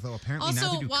 No, although apparently also,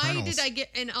 neither do why colonels. did I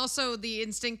get? And also the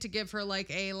instinct to give her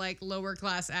like a lower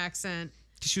class accent.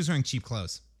 She was wearing cheap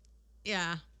clothes.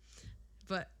 Yeah,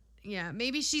 but. Yeah,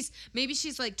 maybe she's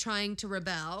like trying to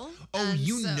rebel. Oh,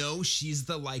 know she's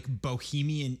the like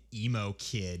bohemian emo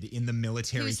kid in the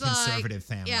military conservative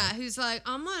family. Yeah, who's like,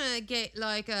 I'm gonna get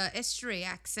like a estuary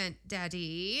accent,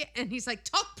 daddy. And he's like,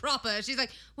 talk proper. She's like,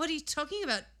 what are you talking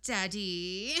about,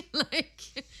 daddy?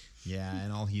 Like, yeah,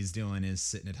 and all he's doing is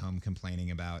sitting at home complaining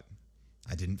about,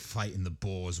 I didn't fight in the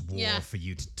Boers' War for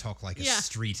you to talk like a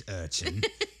street urchin.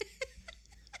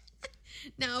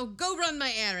 Now go run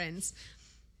my errands.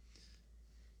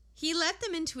 He led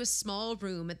them into a small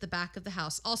room at the back of the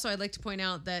house. Also, I'd like to point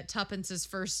out that Tuppence's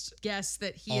first guess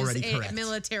that he is a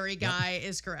military guy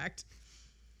is correct.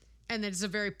 And that it's a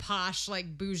very posh,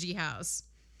 like, bougie house.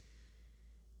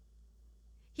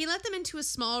 He led them into a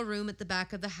small room at the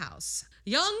back of the house.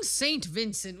 Young St.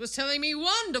 Vincent was telling me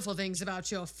wonderful things about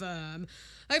your firm.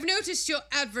 I've noticed your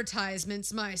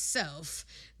advertisements myself.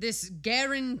 This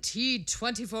guaranteed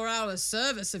 24-hour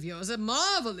service of yours, a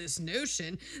marvelous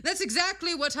notion. That's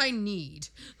exactly what I need.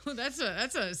 Well, that's a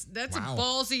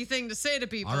ballsy thing to say to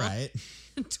people. All right.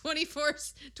 24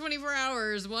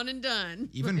 hours, one and done.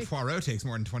 Even Poirot takes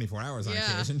more than 24 hours on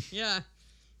occasion. Yeah.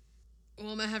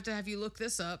 Well, I'm going to have you look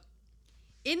this up.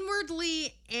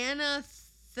 Inwardly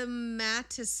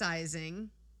anathematizing.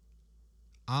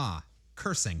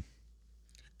 Cursing.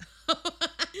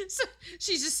 So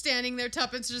she's just standing there.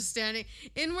 Tuppence just standing.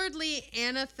 Inwardly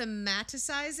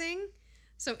anathematizing.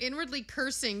 So inwardly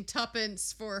cursing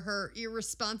Tuppence for her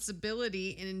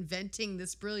irresponsibility in inventing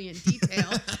this brilliant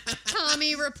detail.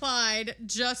 Tommy replied,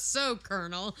 just so,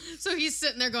 Colonel. So he's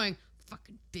sitting there going,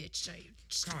 fucking bitch. Damn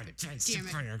it.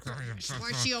 Why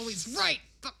is she always right?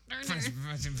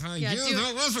 Yeah,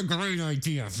 that was a great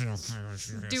idea.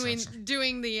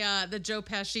 Doing the Joe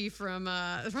Pesci from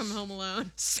Home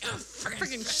Alone.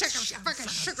 Freaking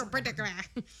sugar.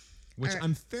 Which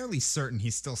I'm fairly certain he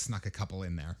still snuck a couple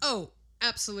in there. Oh,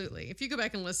 absolutely. If you go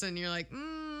back and listen, you're like,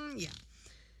 yeah.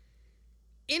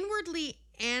 Inwardly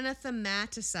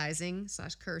anathematizing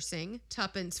 / cursing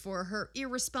Tuppence for her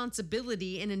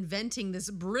irresponsibility in inventing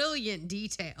this brilliant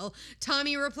detail,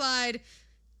 Tommy replied,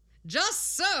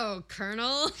 just so,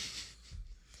 Colonel.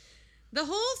 The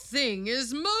whole thing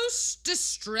is most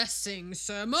distressing,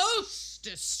 sir, most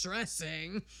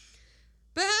distressing.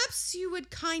 Perhaps you would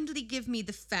kindly give me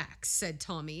the facts, said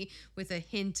Tommy, with a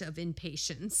hint of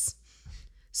impatience.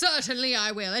 Certainly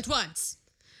I will, at once.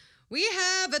 We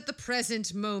have at the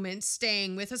present moment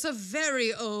staying with us a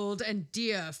very old and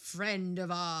dear friend of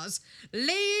ours,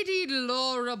 Lady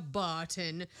Laura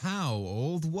Barton. How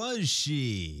old was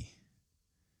she?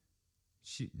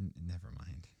 Never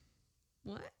mind.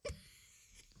 What?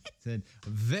 Said,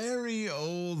 very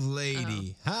old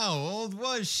lady. Oh. How old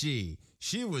was she?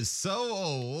 She was so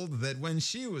old that when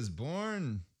she was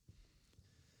born,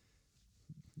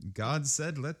 God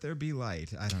said, "Let there be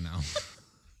light." I don't know.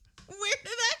 Where did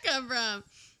that come from?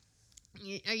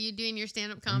 Are you doing your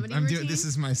stand-up comedy I'm routine? doing. This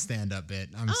is my stand-up bit.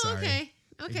 I'm sorry.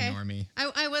 Okay. Ignore me.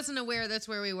 I wasn't aware that's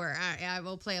where we were. I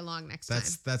will play along next time.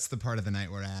 That's the part of the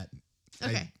night we're at.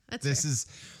 Okay,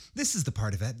 This is the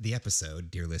part of the episode,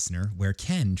 dear listener, where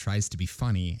Ken tries to be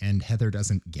funny and Heather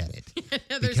doesn't get it.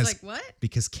 Heather's like, what?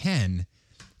 Because Ken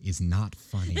is not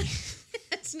funny.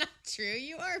 That's not true.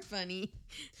 You are funny.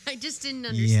 I just didn't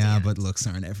understand. Yeah, but looks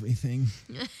aren't everything.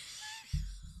 Not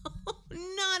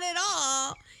at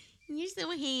all. You're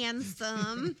so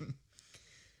handsome.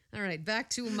 All right, back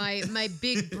to my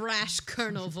big brash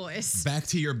colonel voice. Back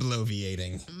to your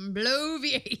bloviating.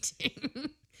 Bloviating.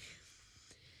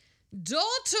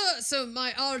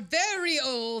 Our very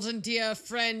old and dear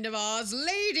friend of ours,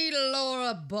 Lady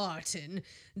Laura Barton,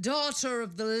 daughter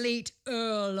of the late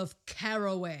Earl of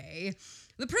Caraway.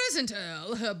 The present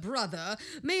Earl, her brother,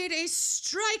 made a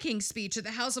striking speech at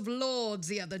the House of Lords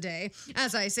the other day.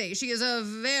 As I say, she is a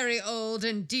very old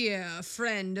and dear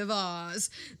friend of ours.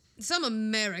 Some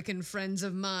American friends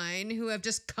of mine who have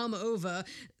just come over,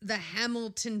 the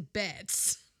Hamilton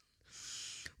Betts,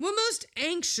 were most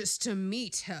anxious to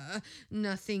meet her.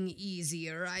 Nothing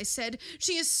easier, I said.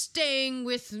 She is staying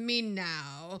with me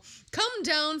now. Come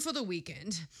down for the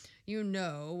weekend. You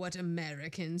know what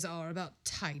Americans are about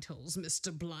titles,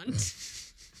 Mr. Blunt.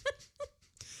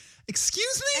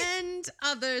 Excuse me? And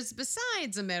others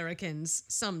besides Americans,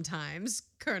 sometimes,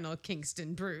 Colonel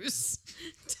Kingston Bruce.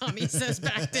 Tommy says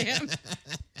back to him.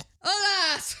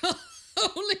 Alas!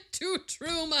 Only too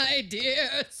true, my dear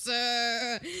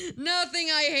sir. Nothing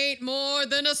I hate more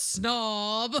than a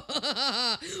snob.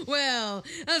 Well,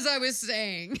 as I was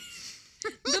saying,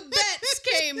 the Betts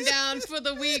came down for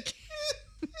the week.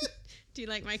 Do you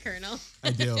like my colonel?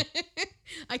 I do.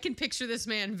 I can picture this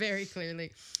man very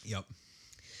clearly. Yep.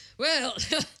 Well,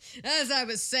 as I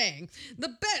was saying, the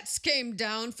Betts came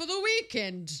down for the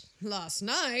weekend. Last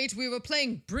night, we were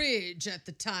playing bridge at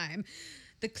the time.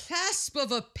 The clasp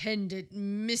of a pendant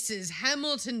Mrs.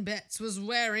 Hamilton Betts was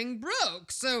wearing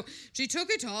broke, so she took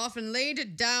it off and laid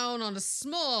it down on a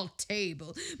small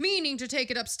table, meaning to take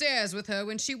it upstairs with her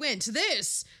when she went.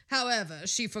 This, however,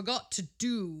 she forgot to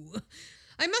do.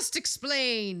 I must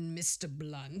explain, Mr.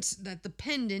 Blunt, that the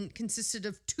pendant consisted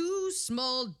of 2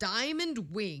 small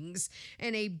diamond wings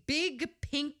and a big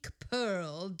pink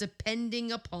pearl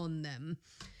depending upon them.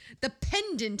 The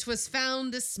pendant was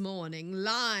found this morning,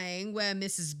 lying where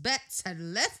Mrs. Betts had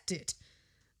left it.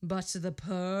 But the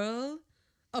pearl,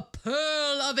 a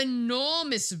pearl of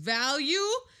enormous value,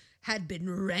 had been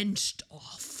wrenched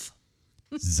off.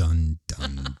 Zun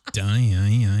dun dun.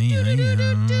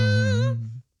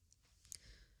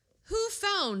 Who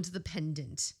found the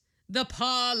pendant? The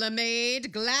parlor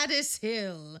maid, Gladys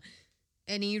Hill.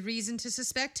 Any reason to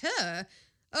suspect her?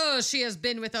 Oh, she has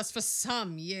been with us for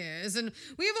some years, and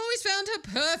we have always found her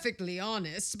perfectly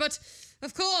honest. But,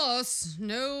 of course,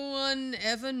 no one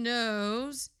ever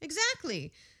knows.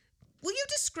 Exactly. Will you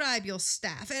describe your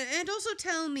staff, and also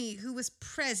tell me who was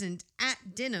present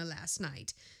at dinner last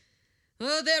night?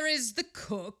 Oh, there is the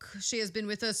cook. She has been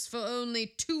with us for only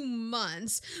 2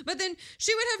 months, but then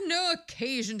she would have no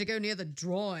occasion to go near the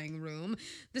drawing room.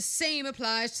 The same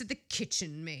applies to the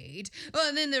kitchen maid. Oh,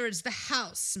 and then there is the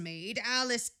housemaid,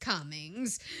 Alice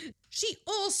Cummings. She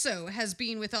also has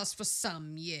been with us for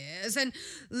some years, and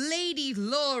Lady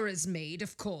Laura's maid,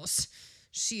 of course.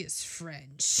 She is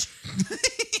French.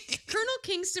 Colonel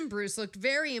Kingston Bruce looked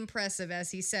very impressive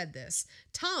as he said this.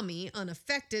 Tommy,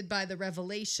 unaffected by the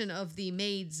revelation of the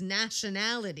maid's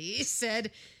nationality,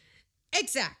 said,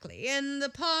 "Exactly. And the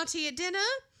party at dinner?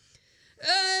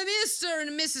 Mr.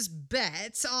 and Mrs.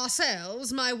 Betts,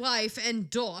 ourselves, my wife and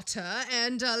daughter,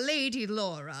 and Lady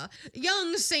Laura.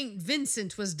 Young St.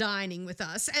 Vincent was dining with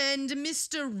us, and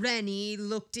Mr. Rennie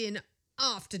looked in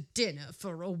after dinner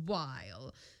for a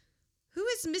while." Who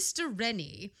is Mr.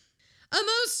 Rennie? A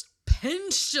most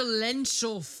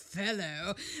pestilential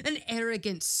fellow, an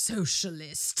arrogant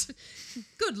socialist.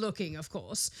 Good looking, of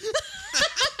course. Them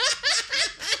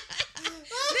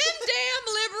damn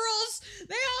liberals,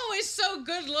 they always so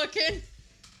good looking.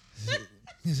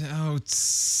 Oh,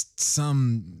 it's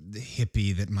some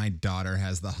hippie that my daughter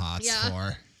has the hots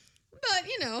for. But,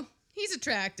 you know, he's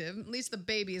attractive. At least the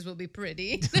babies will be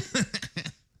pretty.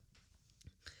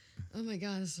 Oh my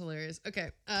God, it's hilarious.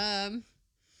 Okay.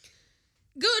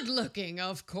 Good looking,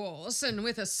 of course, and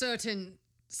with a certain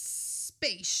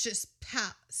spacious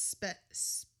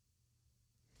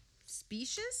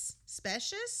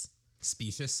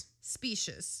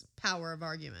specious power of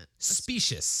argument.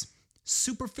 Specious.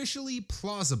 superficially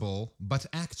plausible, but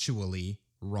actually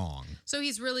wrong. So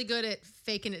he's really good at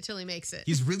faking it till he makes it.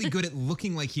 He's really good at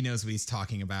looking like he knows what he's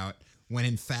talking about, when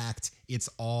in fact it's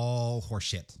all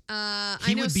horseshit.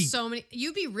 I know so many.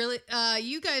 You'd be really.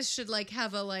 You guys should like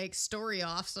have a like story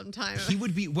off sometime. He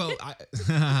would be well.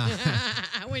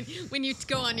 when you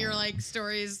go on your like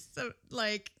stories, so,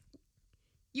 like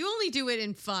you only do it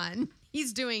in fun.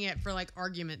 He's doing it for like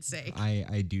argument's sake.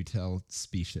 I do tell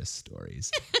specious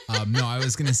stories. No, I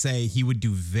was gonna say he would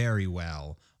do very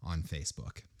well on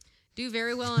Facebook. Do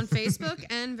very well on Facebook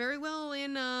and very well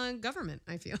in government.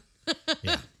 I feel.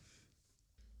 Yeah.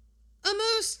 A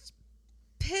most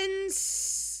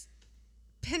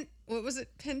what was it?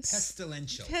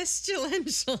 Pestilential.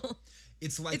 Pestilential.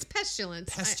 It's like it's pestilence.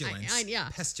 Pestilence. Yeah.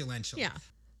 Pestilential. Yeah.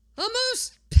 A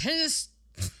most pissed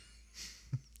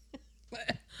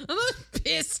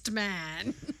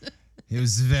man. He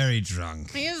was very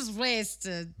drunk. He was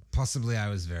wasted. Possibly I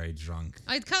was very drunk.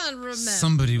 I can't remember.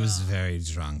 Somebody was very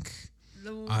drunk.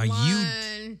 Are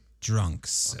you drunk,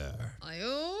 sir?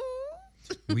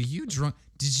 Were you drunk?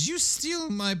 Did you steal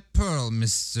my pearl,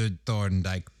 Mr.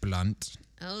 Thorndyke Blunt?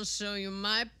 I'll show you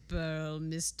my pearl,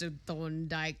 Mr.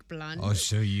 Thorndyke Blunt. I'll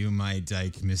show you my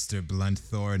dike, Mr. Blunt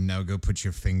Thorn. Now go put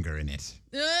your finger in it.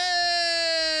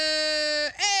 Hey!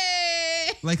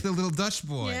 Like the little Dutch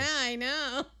boy. Yeah, I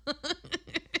know.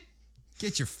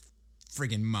 Get your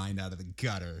friggin' mind out of the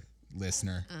gutter,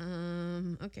 listener.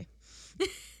 Okay.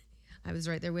 I was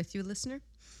right there with you, listener.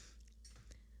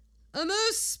 A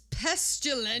most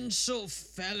pestilential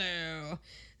fellow,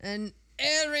 an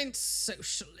errant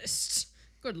socialist,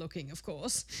 good looking, of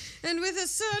course, and with a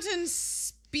certain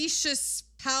specious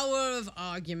power of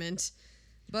argument,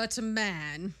 but a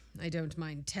man, I don't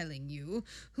mind telling you,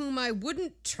 whom I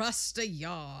wouldn't trust a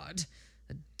yard,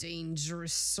 a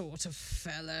dangerous sort of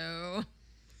fellow.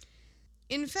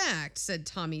 In fact, said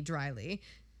Tommy dryly,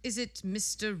 is it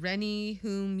Mr. Rennie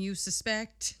whom you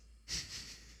suspect?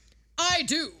 I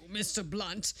do, Mr.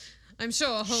 Blunt. I'm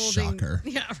sure holding... Shocker.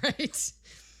 Yeah, right.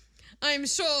 I'm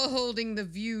sure holding the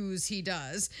views he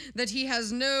does, that he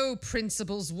has no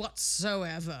principles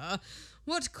whatsoever.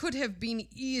 What could have been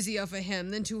easier for him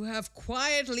than to have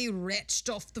quietly retched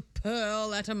off the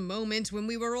pearl at a moment when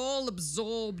we were all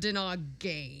absorbed in our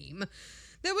game?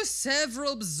 There were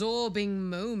several absorbing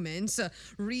moments, a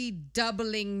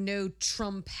redoubling no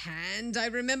trump hand, I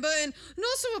remember, and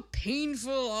also a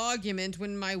painful argument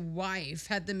when my wife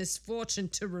had the misfortune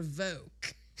to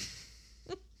revoke.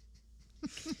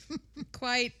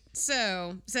 Quite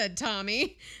so, said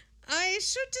Tommy. I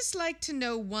should just like to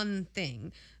know one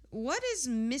thing. What is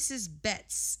Mrs.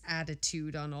 Betts'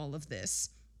 attitude on all of this?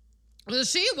 Well,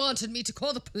 she wanted me to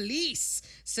call the police,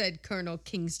 said Colonel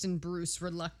Kingston Bruce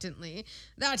reluctantly.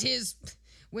 That is,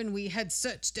 when we had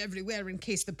searched everywhere in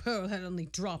case the pearl had only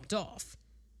dropped off.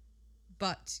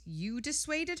 But you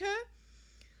dissuaded her?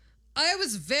 I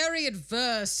was very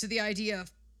adverse to the idea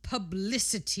of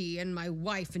publicity, and my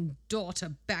wife and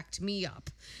daughter backed me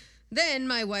up. Then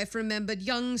my wife remembered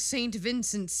young St.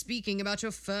 Vincent speaking about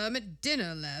your firm at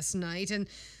dinner last night and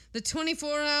the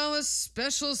 24-hour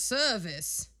special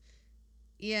service.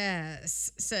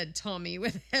 Yes, said Tommy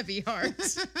with heavy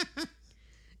heart.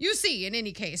 You see, in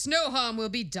any case, no harm will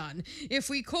be done. If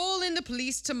we call in the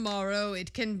police tomorrow,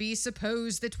 it can be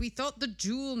supposed that we thought the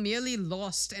jewel merely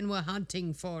lost and were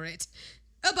hunting for it.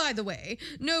 By the way,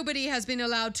 nobody has been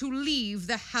allowed to leave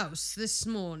the house this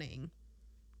morning.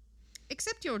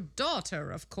 Except your daughter,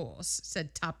 of course,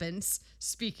 said Tuppence,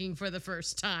 speaking for the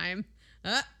first time.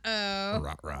 Uh-oh.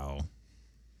 Ruh-roh.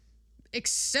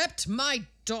 Except my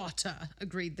daughter,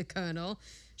 agreed the colonel.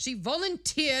 She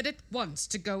volunteered at once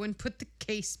to go and put the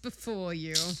case before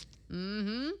you.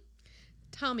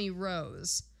 Tommy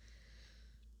rose.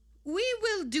 We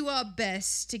will do our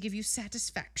best to give you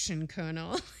satisfaction,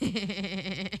 Colonel.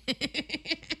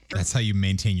 That's how you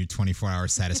maintain your 24-hour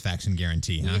satisfaction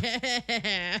guarantee, huh?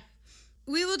 Yeah.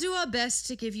 We will do our best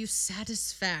to give you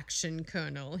satisfaction,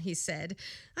 Colonel, he said.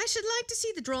 I should like to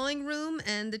see the drawing room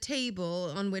and the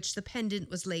table on which the pendant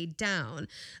was laid down.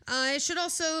 I should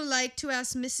also like to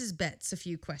ask Mrs. Betts a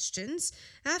few questions.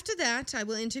 After that, I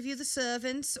will interview the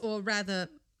servants, or rather,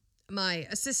 my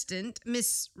assistant,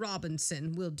 Miss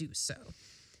Robinson, will do so.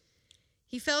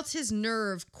 He felt his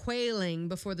nerve quailing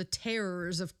before the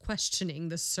terrors of questioning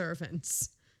the servants.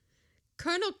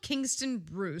 Colonel Kingston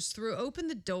Bruce threw open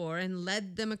the door and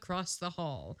led them across the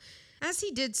hall. As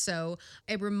he did so,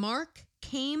 a remark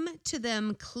came to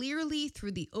them clearly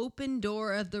through the open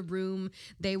door of the room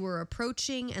they were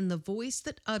approaching, and the voice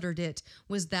that uttered it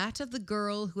was that of the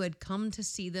girl who had come to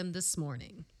see them this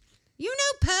morning. You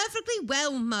know perfectly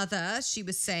well, Mother, she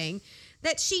was saying,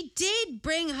 that she did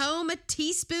bring home a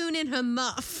teaspoon in her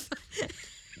muff.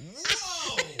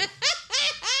 Whoa!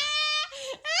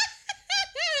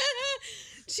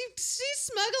 She's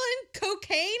smuggling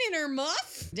cocaine in her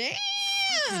muff?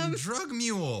 Damn! Drug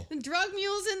mule. Drug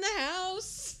mule's in the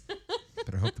house.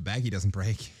 Better hope the baggie doesn't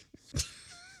break.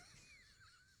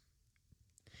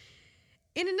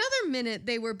 In another minute,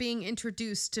 they were being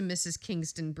introduced to Mrs.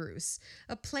 Kingston Bruce,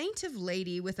 a plaintive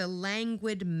lady with a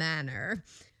languid manner.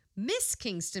 Miss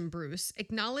Kingston Bruce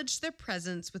acknowledged their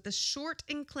presence with a short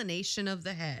inclination of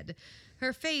the head.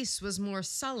 Her face was more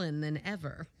sullen than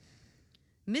ever.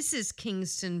 Mrs.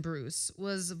 Kingston Bruce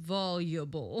was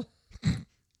voluble.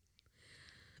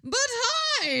 But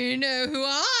I know who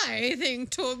I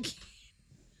think took...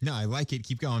 No, I like it.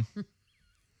 Keep going.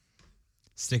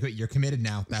 Stick with it. You're committed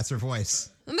now. That's her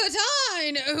voice. But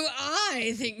I know who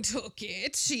I think took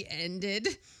it, she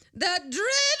ended. That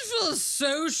dreadful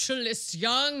socialist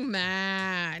young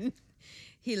man.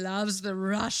 He loves the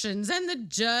Russians and the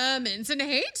Germans and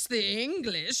hates the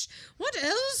English. What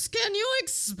else can you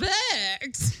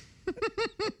expect?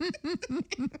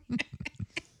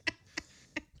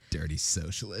 Dirty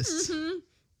socialist. Mm-hmm.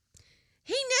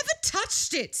 He never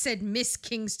touched it, said Miss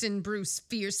Kingston Bruce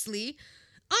fiercely.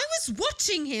 I was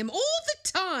watching him all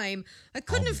the time. I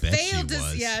couldn't have failed to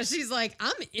see. Yeah, she's like,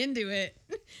 I'm into it.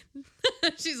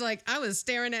 She's like, I was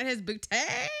staring at his booty.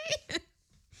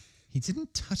 He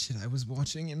didn't touch it. I was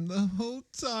watching him the whole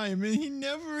time, and he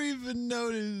never even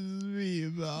noticed me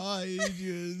behind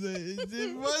you.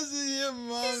 It wasn't him,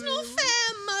 Mommy. It's not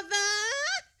fair, Mother.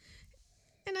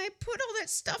 And I put all that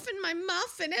stuff in my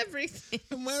muff and everything.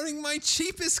 I'm wearing my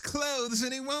cheapest clothes,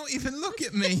 and he won't even look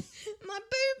at me. My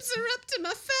boobs are up to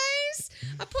my face.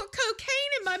 I put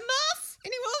cocaine in my muff,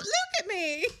 and he won't look at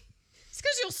me. It's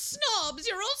because you're snobs.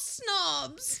 You're all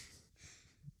snobs.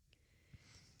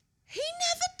 He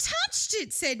never touched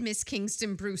it, said Miss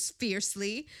Kingston Bruce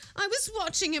fiercely. I was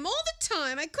watching him all the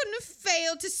time. I couldn't have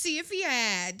failed to see if he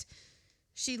had.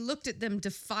 She looked at them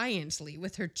defiantly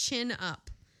with her chin up.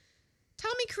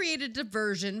 Tommy created a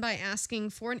diversion by asking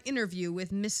for an interview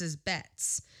with Mrs.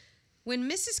 Betts. When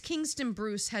Mrs. Kingston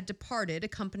Bruce had departed,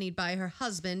 accompanied by her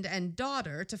husband and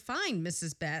daughter, to find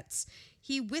Mrs. Betts,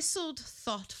 he whistled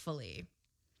thoughtfully.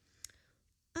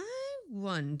 I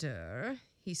wonder,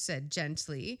 he said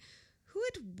gently, who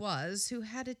it was who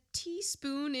had a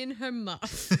teaspoon in her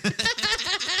muff.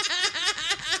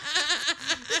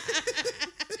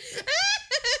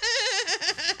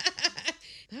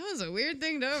 That was a weird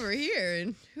thing to overhear.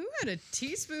 And who had a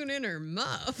teaspoon in her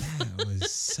muff? That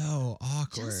was so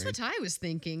awkward. Just what I was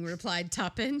thinking, replied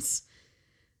Tuppence.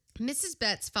 Mrs.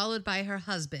 Betts, followed by her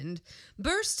husband,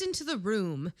 burst into the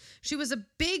room. She was a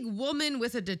big woman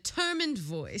with a determined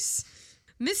voice.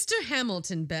 Mr.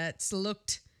 Hamilton Betts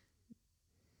looked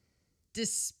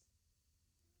dyspeptic?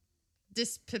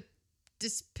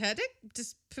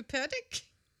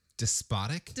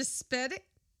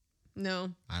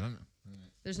 No. I don't know.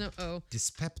 There's no O.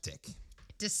 Dyspeptic.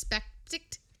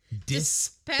 Dyspeptic?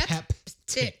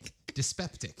 Dyspeptic.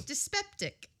 Dyspeptic.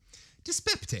 Dyspeptic.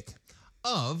 Dyspeptic.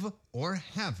 Of or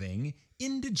having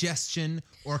indigestion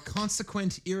or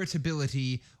consequent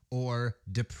irritability or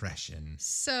depression.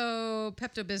 So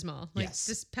Pepto-Bismol. Like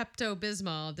yes.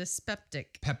 Pepto-Bismol,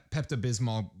 dyspeptic.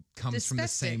 Pepto-Bismol comes from the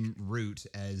same root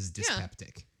as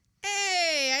dyspeptic. Yeah.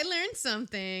 Hey, I learned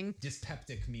something.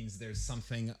 Dyspeptic means there's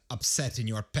something upset in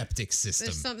your peptic system.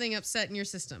 There's something upset in your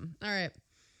system. All right.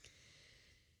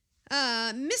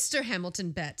 Mr.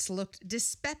 Hamilton Betts looked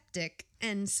dyspeptic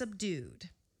and subdued.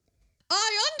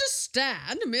 I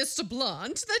understand, Mr.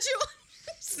 Blunt, that you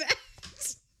understand.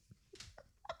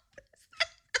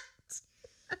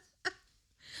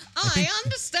 I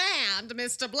understand,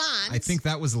 Mr. Blunt. I think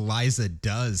that was Liza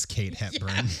Does, Kate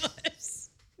Hepburn.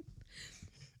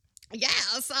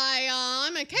 Yes,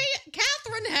 I'm a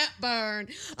Catherine Hepburn.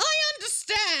 I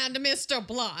understand, Mr.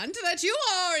 Blunt, that you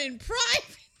are in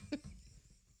private...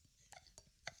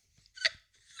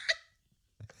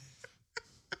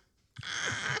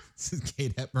 This is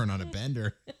Kate Hepburn on a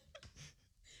bender.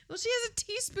 Well, she has a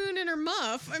teaspoon in her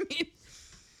muff. I mean,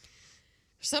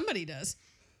 somebody does.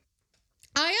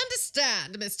 I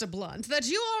understand, Mr. Blunt, that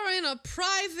you are in a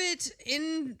private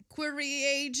inquiry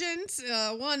agent,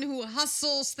 one who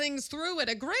hustles things through at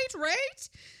a great rate.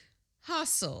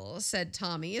 Hustle, said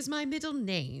Tommy, is my middle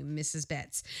name, Mrs.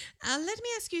 Betts. Let me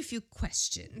ask you a few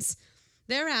questions.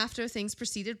 Thereafter, things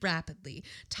proceeded rapidly.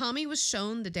 Tommy was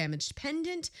shown the damaged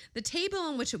pendant, the table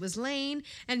on which it was laid,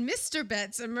 and Mr.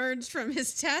 Betts emerged from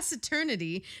his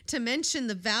taciturnity to mention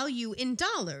the value in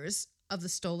dollars of the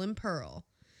stolen pearl.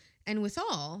 And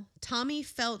withal, Tommy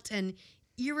felt an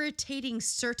irritating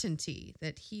certainty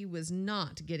that he was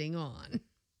not getting on.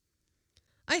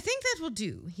 "I think that will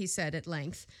do," he said at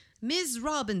length. "Ms.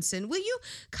 Robinson, will you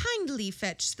kindly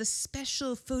fetch the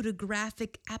special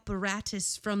photographic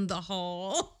apparatus from the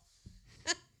hall?"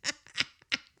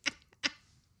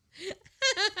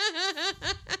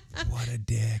 What a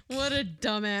dick. What a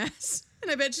dumbass. And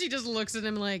I bet she just looks at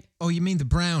him like, "Oh, you mean the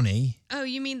brownie?" "Oh,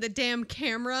 you mean the damn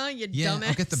camera, you dumbass?"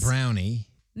 I'll get the brownie.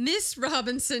 Miss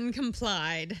Robinson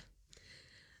complied.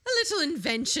 "A little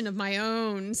invention of my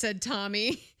own," said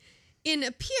Tommy. "In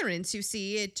appearance, you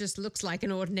see, it just looks like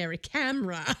an ordinary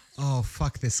camera." Oh,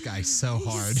 fuck this guy so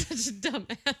hard. He's such a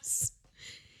dumbass.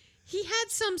 He had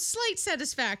some slight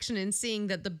satisfaction in seeing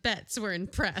that the Betts were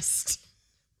impressed.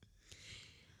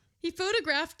 He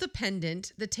photographed the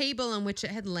pendant, the table on which it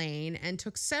had lain, and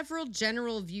took several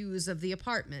general views of the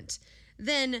apartment.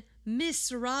 Then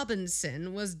Miss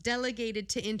Robinson was delegated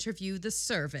to interview the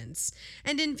servants,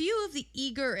 and in view of the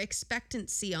eager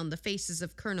expectancy on the faces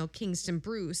of Colonel Kingston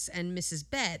Bruce and Mrs.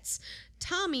 Betts,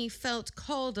 Tommy felt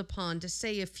called upon to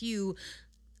say a few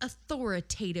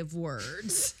authoritative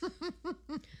words.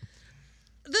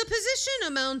 "The position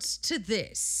amounts to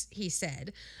this," he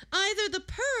said. "Either the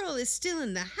pearl is still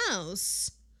in the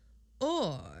house,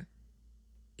 or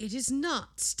it is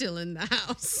not still in the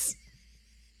house."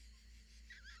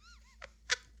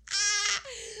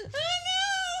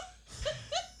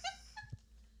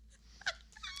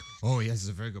 Oh, yes, it's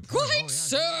a very good point. "Quite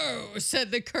so," said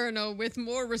the colonel with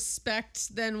more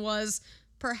respect than was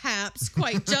perhaps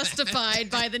quite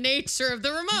justified by the nature of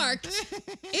the remark.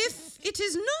 "If it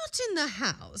is not in the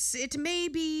house, it may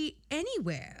be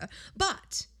anywhere.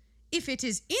 But if it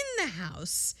is in the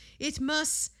house, it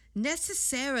must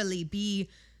necessarily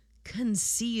be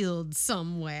concealed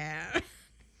somewhere."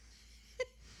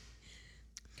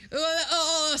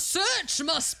 "A search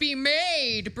must be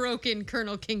made," broke in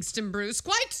Colonel Kingston Bruce.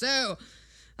 "Quite so.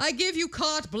 I give you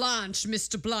carte blanche,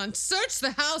 Mr. Blunt. Search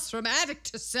the house from attic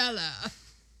to cellar."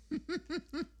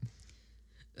 "Oh,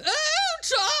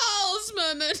 Charles,"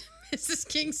 murmured Mrs.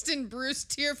 Kingston Bruce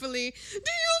tearfully, "do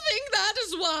you think that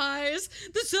is wise?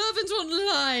 The servants won't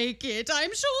like it.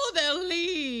 I'm sure they'll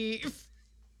leave."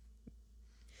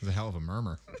 It was a hell of a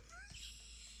murmur.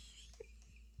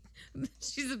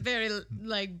 She's a very,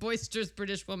 boisterous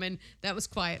British woman. That was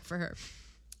quiet for her.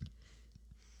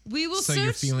 "We will So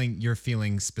search..." you're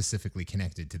feeling specifically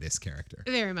connected to this character.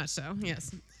 Very much so,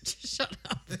 yes. Shut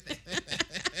up.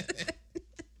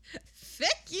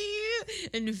 Fuck you,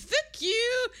 and fuck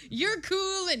you. You're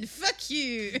cool, and fuck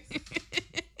you.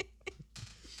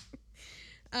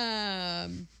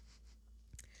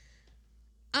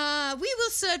 We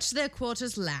will search their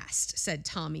quarters last," said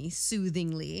Tommy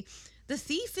soothingly. "The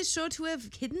thief is sure to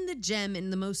have hidden the gem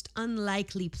in the most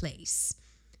unlikely place."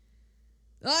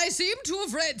 "I seem to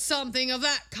have read something of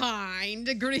that kind,"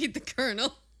 agreed the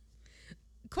colonel.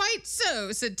 "Quite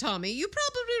so," said Tommy. "You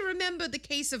probably remember the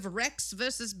case of Rex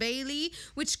versus Bailey,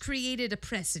 which created a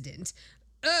precedent."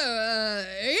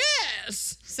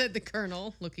 Yes," said the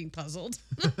colonel, looking puzzled.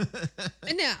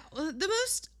 "Now, the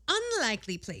most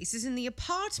unlikely place is in the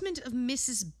apartment of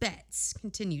Mrs. Betts,"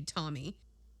 continued Tommy.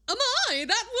 "My,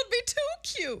 that would be too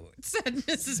cute," said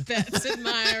Mrs. Betts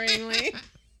admiringly.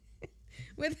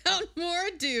 Without more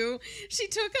ado, she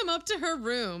took him up to her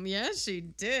room. Yes, she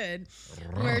did.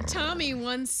 Where Tommy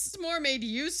once more made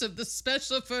use of the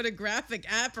special photographic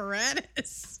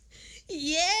apparatus.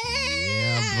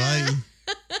 Yeah,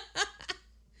 buddy.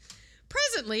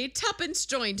 Presently, Tuppence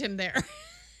joined him there.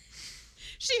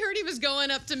 She heard he was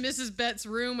going up to Mrs. Betts'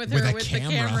 room with her with the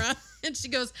camera. And she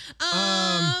goes,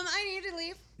 I need to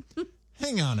leave.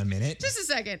 Hang on a minute. Just a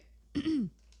second.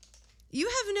 "You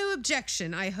have no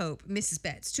objection, I hope, Mrs.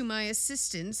 Betts, to my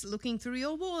assistance looking through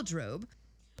your wardrobe?"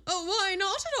 "Oh, why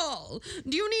not at all?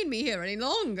 Do you need me here any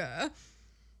longer?"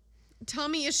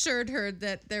 Tommy assured her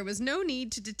that there was no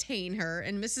need to detain her,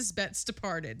 and Mrs. Betts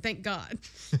departed. Thank God.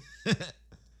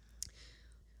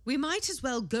 "We might as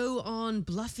well go on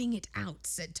bluffing it out,"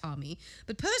 said Tommy.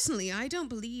 "But personally, I don't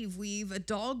believe we've a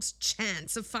dog's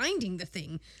chance of finding the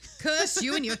thing. Curse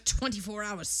you and your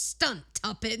 24-hour stunt,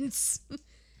 Tuppence."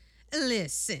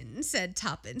 "Listen," said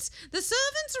Tuppence, "the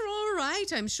servants are all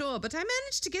right, I'm sure, but I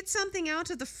managed to get something out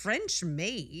of the French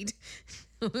maid."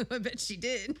 I bet she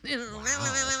did.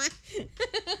 Wow.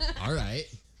 All right.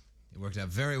 It worked out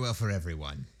very well for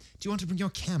everyone. Do you want to bring your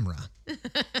camera?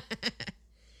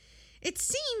 "It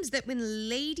seems that when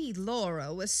Lady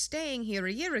Laura was staying here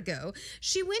a year ago,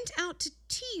 she went out to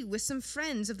tea with some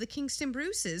friends of the Kingston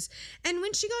Bruces, and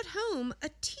when she got home, a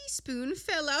teaspoon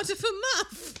fell out of her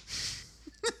muff."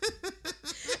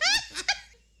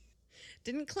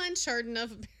 Didn't clench hard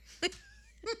enough.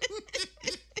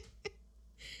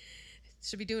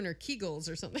 Should be doing her Kegels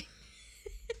or something.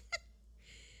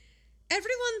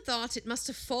 Everyone thought it must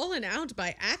have fallen out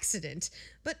by accident,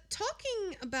 but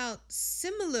talking about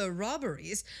similar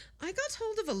robberies, I got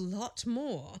hold of a lot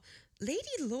more. Lady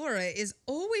Laura is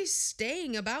always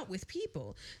staying about with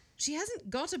people. She hasn't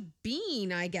got a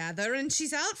bean, I gather, and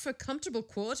she's out for comfortable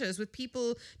quarters with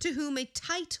people to whom a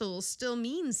title still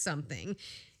means something.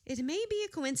 It may be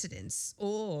a coincidence,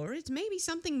 or it may be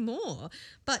something more,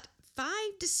 but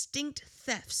 5 distinct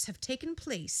thefts have taken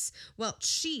place while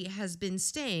she has been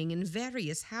staying in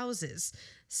various houses,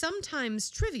 sometimes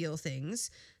trivial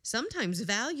things, sometimes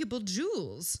valuable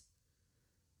jewels.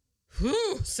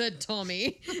 "Whew," said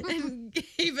Tommy, and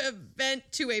gave a vent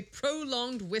to a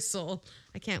prolonged whistle.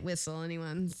 I can't whistle,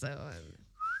 anyone, so...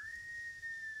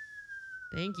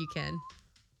 Thank you, Ken.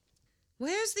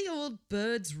 "Where's the old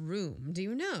bird's room, do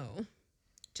you know?"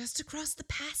 "Just across the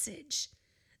passage."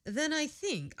 "Then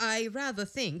I rather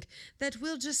think, that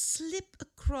we'll just slip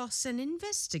across and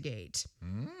investigate."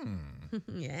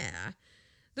 Yeah.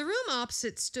 The room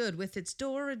opposite stood with its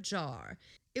door ajar.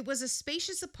 It was a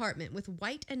spacious apartment with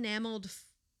white enameled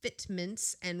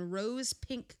fitments and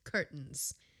rose-pink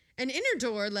curtains. An inner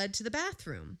door led to the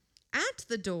bathroom. At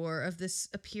the door of this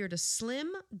appeared a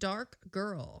slim, dark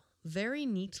girl, very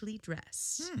neatly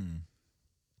dressed.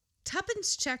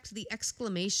 Tuppence checked the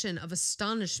exclamation of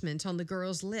astonishment on the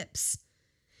girl's lips.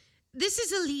 "This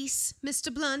is Elise,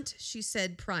 Mr. Blunt," she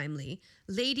said primly,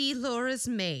 "Lady Laura's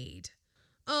maid."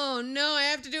 Oh no, I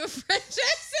have to do a French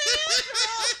accent.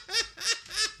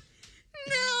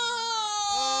 No.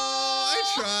 Oh, I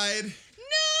tried.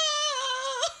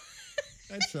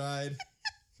 No. I tried.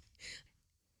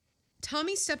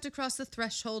 Tommy stepped across the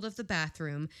threshold of the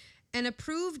bathroom and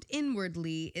approved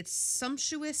inwardly its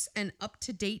sumptuous and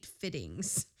up-to-date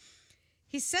fittings.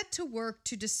 He set to work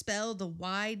to dispel the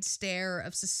wide stare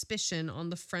of suspicion on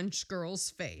the French girl's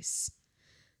face.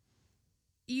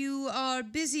 "You are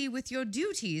busy with your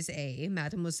duties, eh,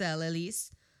 Mademoiselle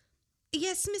Elise?"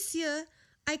 "Yes, monsieur.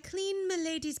 I clean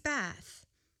milady's bath."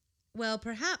 "Well,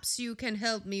 perhaps you can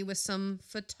help me with some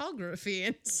photography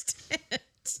instead.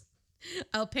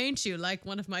 I'll paint you like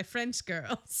one of my French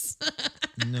girls."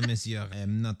 No, monsieur, I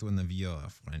am not one of your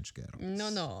French girls.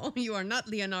 No, you are not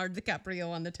Leonardo DiCaprio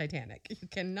on the Titanic. You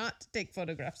cannot take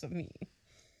photographs of me.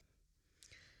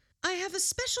 "I have a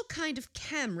special kind of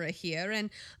camera here, and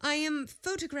I am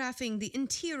photographing the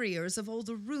interiors of all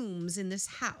the rooms in this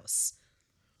house."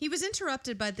 He was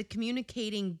interrupted by the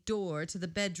communicating door to the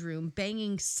bedroom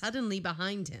banging suddenly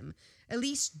behind him.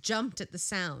 Elise jumped at the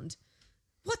sound.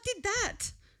 "What did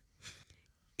that?"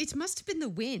 "It must have been the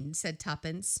wind," said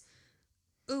Tuppence.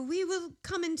 "We will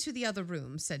come into the other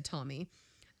room," said Tommy.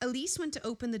 Elise went to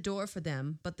open the door for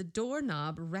them, but the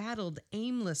doorknob rattled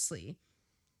aimlessly.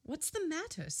 "What's the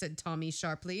matter?" said Tommy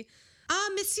sharply. "Ah,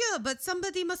 monsieur, but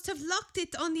somebody must have locked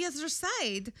it on the other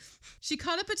side." She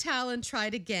caught up a towel and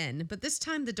tried again, but this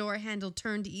time the door handle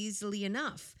turned easily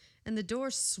enough, and the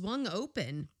door swung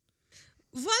open.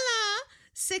 "Voilà,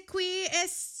 c'est qui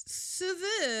est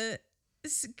sauvé.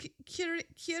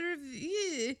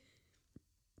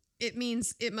 It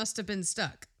means it must have been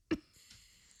stuck.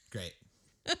 Great.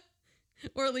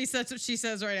 Or at least that's what she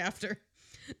says right after.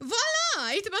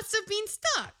 "Voila, it must have been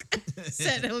stuck,"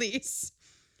 said Elise.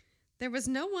 There was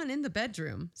no one in the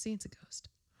bedroom. See, it's a ghost.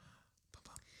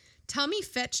 Tommy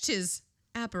fetched his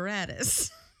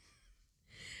apparatus.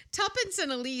 Tuppence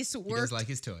and Elise worked... He does like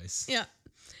his toys. Yeah.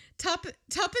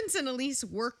 Tuppence and Elise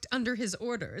worked under his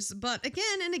orders, but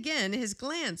again and again his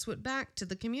glance went back to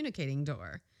the communicating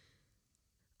door.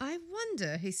 "I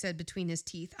wonder," he said between his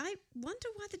teeth, "I wonder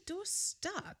why the door's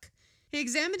stuck." He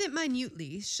examined it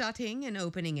minutely, shutting and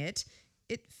opening it.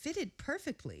 It fitted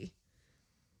perfectly.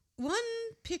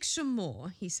 "One picture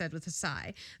more," he said with a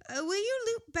sigh. "Will you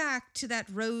loop back to that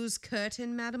rose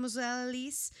curtain, Mademoiselle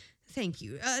Elise? Thank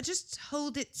you. Just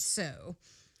hold it so."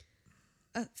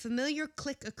 A familiar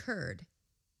click occurred.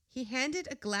 He handed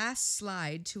a glass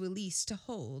slide to Elise to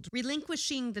hold,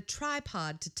 relinquishing the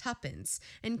tripod to Tuppence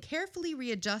and carefully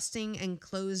readjusting and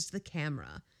closed the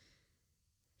camera.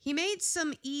 He made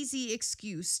some easy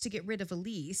excuse to get rid of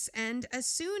Elise, and as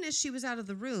soon as she was out of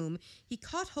the room, he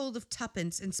caught hold of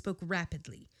Tuppence and spoke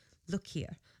rapidly. "Look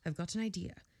here, I've got an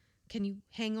idea. Can you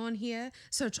hang on here?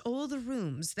 Search all the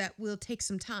rooms. That will take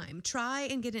some time. Try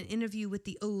and get an interview with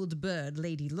the old bird,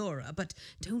 Lady Laura, but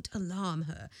don't alarm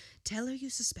her. Tell her you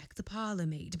suspect the parlor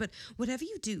maid, but whatever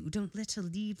you do, don't let her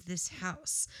leave this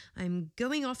house. I'm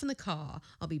going off in the car.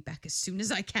 I'll be back as soon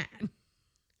as I can."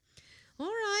 "All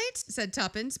right," said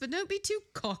Tuppence, "but don't be too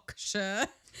cocksure."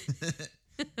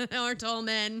 Aren't all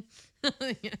men?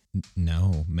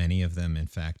 No, many of them, in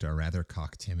fact, are rather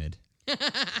cock-timid.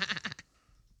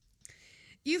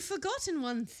 You've forgotten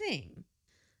one thing.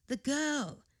 The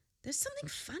girl. There's something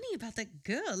funny about that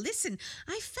girl. Listen,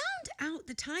 I found out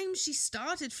the time she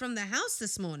started from the house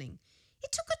this morning.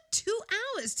 It took her 2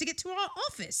 hours to get to our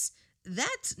office.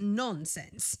 That's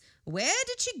nonsense. Where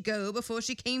did she go before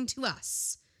she came to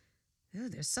us? Oh,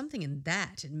 there's something in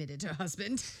that, admitted her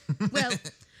husband. Well,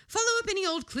 follow up any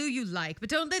old clue you like, but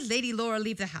don't let Lady Laura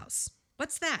leave the house.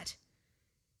 What's that?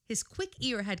 His quick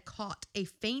ear had caught a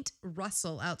faint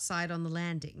rustle outside on the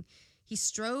landing. He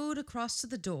strode across to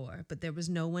the door, but there was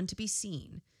no one to be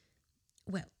seen.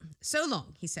 Well, so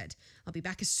long, he said. I'll be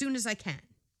back as soon as I can.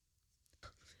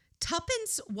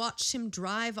 Tuppence watched him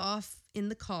drive off in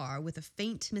the car with a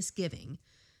faint misgiving.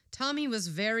 Tommy was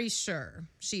very sure.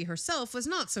 She herself was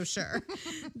not so sure.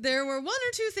 There were one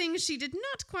or two things she did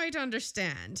not quite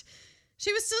understand.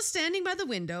 She was still standing by the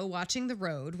window watching the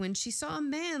road when she saw a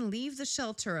man leave the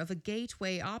shelter of a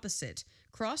gateway opposite,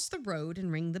 cross the road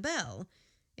and ring the bell.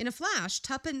 In a flash,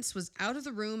 Tuppence was out of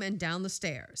the room and down the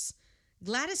stairs.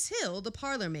 Gladys Hill, the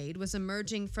parlor maid, was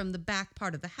emerging from the back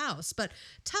part of the house, but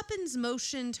Tuppence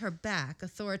motioned her back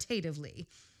authoritatively.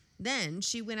 Then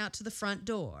she went out to the front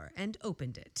door and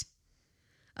opened it.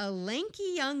 A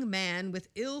lanky young man with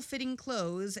ill-fitting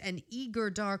clothes and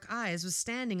eager dark eyes was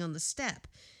standing on the step.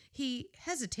 He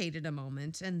hesitated a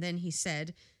moment, and then he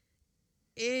said,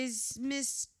 "Is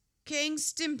Miss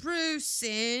Kingston Bruce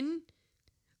in?"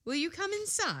 "Will you come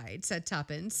inside?" said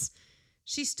Tuppence.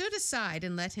 She stood aside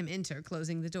and let him enter,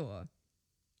 closing the door.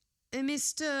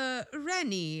 "Mr.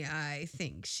 Rennie, I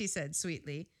think," she said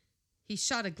sweetly. He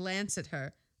shot a glance at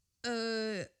her.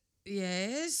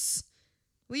 Yes?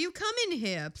 Will you come in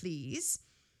here, please?"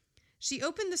 She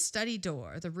opened the study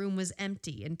door. The room was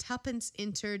empty, and Tuppence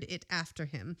entered it after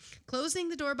him, closing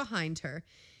the door behind her.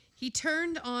 He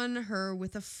turned on her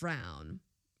with a frown.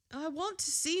 "I want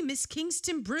to see Miss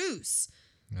Kingston Bruce."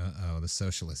 Uh-oh, the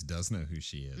socialist does know who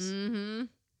she is. Mm-hmm.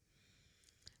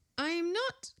 "I'm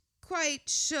not quite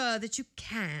sure that you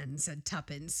can," said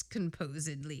Tuppence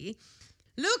composedly.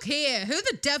 "Look here, who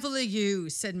the devil are you?"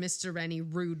 said Mr. Rennie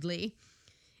rudely.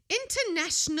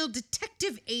 "International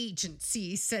Detective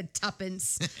Agency," said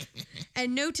Tuppence,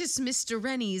 and noticed Mr.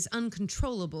 Rennie's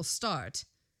uncontrollable start.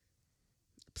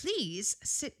 "Please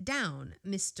sit down,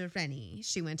 Mr. Rennie,"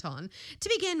 she went on. "To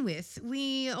begin with,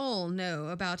 we all know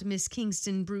about Miss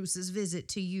Kingston Bruce's visit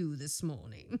to you this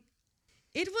morning."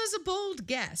 It was a bold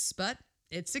guess, but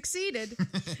it succeeded.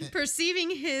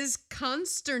 Perceiving his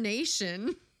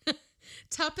consternation,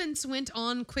 Tuppence went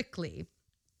on quickly.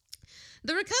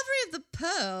 "The recovery of the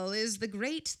pearl is the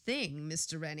great thing,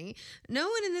 Mr. Rennie. No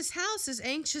one in this house is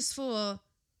anxious for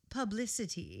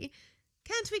publicity.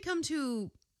 Can't we come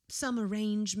to some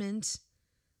arrangement?"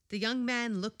 The young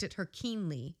man looked at her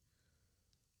keenly.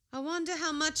 "I wonder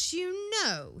how much you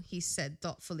know," he said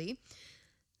thoughtfully.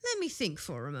 "Let me think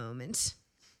for a moment."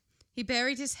 He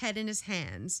buried his head in his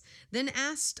hands, then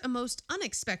asked a most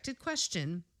unexpected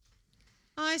question.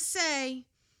 "I say,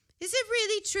 is it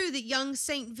really true that young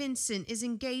St. Vincent is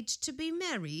engaged to be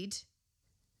married?"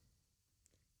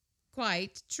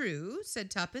 "Quite true,"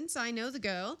 said Tuppence. "I know the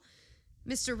girl."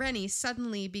 Mr. Rennie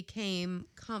suddenly became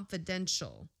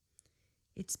confidential.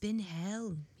 "It's been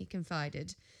hell," he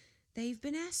confided. "They've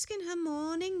been asking her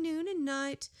morning, noon, and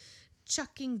night,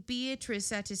 chucking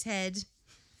Beatrice at his head."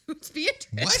 "Who's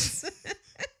Beatrice?" What?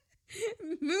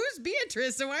 "Who's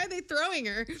Beatrice, and why are they throwing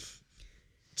her?"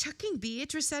 "Chucking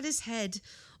Beatrice at his head,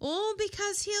 all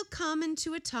because he'll come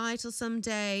into a title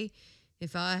someday.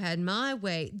 If I had my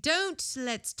way—" "Don't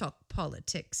let's talk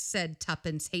politics," said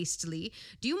Tuppence hastily.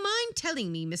 "Do you mind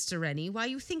telling me, Mr. Rennie, why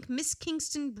you think Miss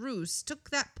Kingston Bruce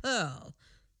took that pearl?"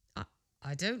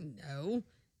 I don't know."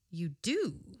 "You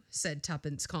do," said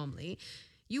Tuppence calmly.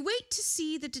 "You wait to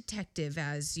see the detective,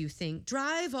 as you think,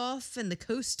 drive off and the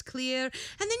coast clear,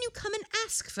 and then you come and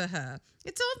ask for her.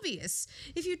 It's obvious.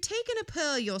 If you'd taken a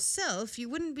pearl yourself, you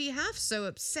wouldn't be half so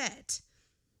upset."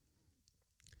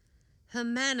 "Her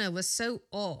manner was so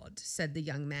odd," said the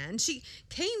young man. "She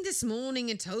came this morning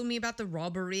and told me about the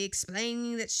robbery,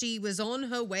 explaining that she was on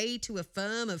her way to a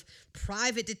firm of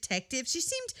private detectives. She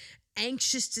seemed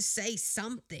anxious to say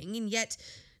something, and yet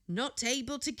not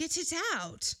able to get it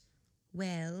out."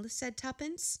 "Well," said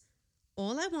Tuppence,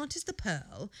 "all I want is the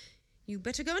pearl. You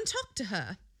better go and talk to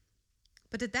her."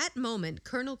 But at that moment,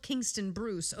 Colonel Kingston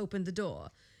Bruce opened the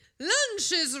door.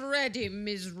 "Lunch is ready,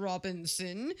 Miss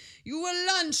Robinson. You will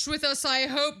lunch with us, I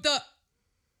hope,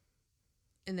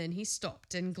 And then he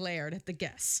stopped and glared at the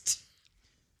guest.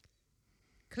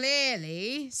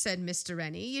 Clearly, said Mr.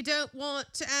 Rennie, you don't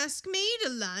want to ask me to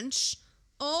lunch.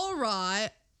 All right,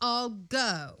 I'll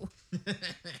go.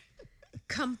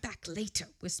 Come back later,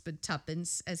 whispered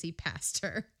Tuppence as he passed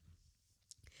her.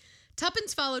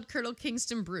 Tuppence followed Colonel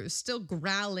Kingston Bruce, still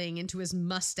growling into his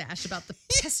mustache about the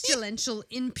pestilential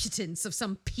impudence of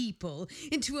some people,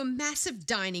 into a massive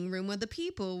dining room where the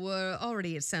people were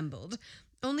already assembled.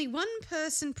 Only one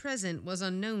person present was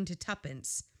unknown to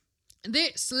Tuppence.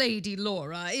 This Lady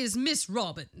Laura is Miss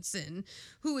Robinson,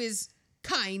 who is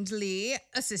kindly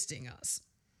assisting us.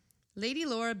 Lady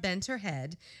Laura bent her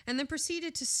head and then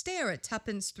proceeded to stare at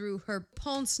Tuppence through her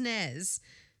pince-nez.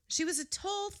 She was a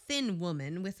tall, thin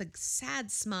woman with a sad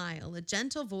smile, a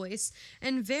gentle voice,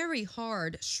 and very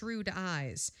hard, shrewd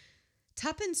eyes.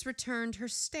 Tuppence returned her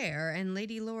stare, and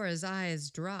Lady Laura's eyes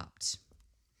dropped.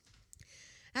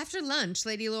 After lunch,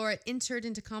 Lady Laura entered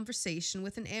into conversation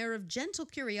with an air of gentle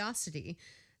curiosity.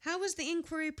 How was the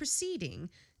inquiry proceeding?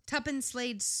 Tuppence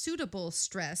laid suitable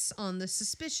stress on the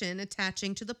suspicion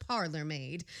attaching to the parlor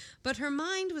maid, but her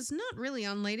mind was not really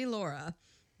on Lady Laura.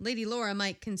 Lady Laura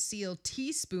might conceal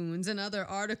teaspoons and other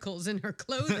articles in her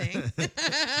clothing.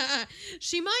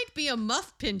 She might be a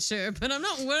muff pincher, but I'm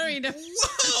not worried.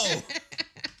 Whoa!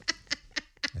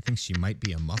 I think she might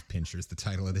be a muff pincher is the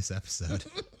title of this episode.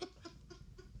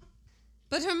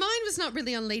 But her mind was not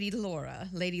really on Lady Laura.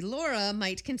 Lady Laura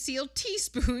might conceal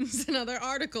teaspoons and other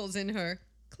articles in her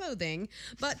clothing,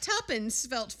 but Tuppence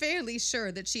felt fairly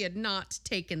sure that she had not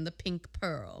taken the pink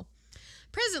pearl.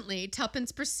 Presently,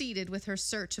 Tuppence proceeded with her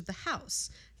search of the house.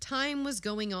 Time was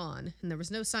going on, and there was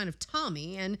no sign of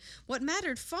Tommy, and what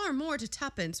mattered far more to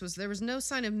Tuppence was there was no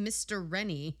sign of Mr.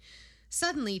 Rennie.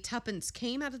 Suddenly, Tuppence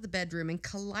came out of the bedroom and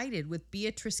collided with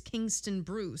Beatrice Kingston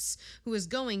Bruce, who was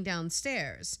going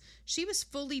downstairs. She was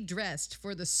fully dressed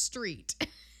for the street.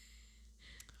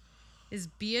 Is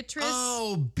Beatrice?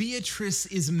 Oh, Beatrice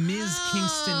is Ms.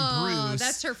 Kingston Bruce.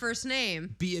 That's her first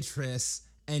name. Beatrice,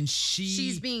 and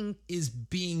she's being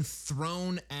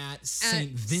thrown at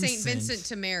St. Vincent. St. Vincent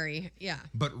to marry, yeah.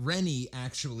 But Rennie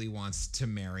actually wants to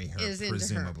marry her,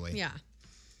 presumably. Into her. Yeah.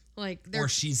 Or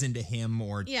she's into him,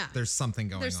 or there's something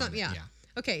going on. Yeah.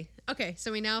 Okay,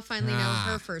 so we now finally know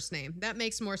her first name. That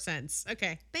makes more sense.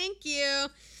 Okay, thank you.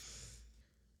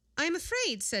 I'm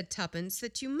afraid, said Tuppence,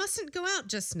 that you mustn't go out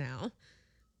just now.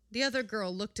 The other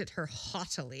girl looked at her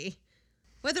haughtily.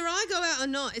 Whether I go out or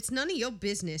not, it's none of your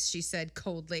business, she said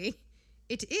coldly.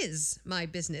 It is my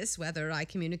business whether I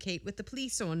communicate with the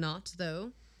police or not,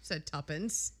 though, said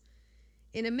Tuppence.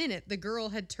 In a minute, the girl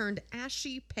had turned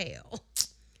ashy pale.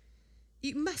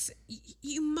 You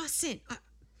mustn't.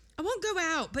 I won't go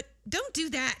out, but don't do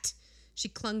that. She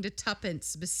clung to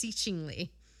Tuppence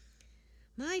beseechingly.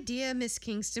 My dear Miss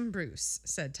Kingston Bruce,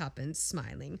 said Tuppence,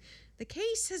 smiling, the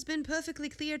case has been perfectly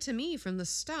clear to me from the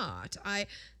start.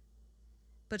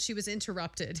 But she was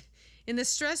interrupted. In the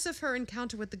stress of her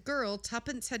encounter with the girl,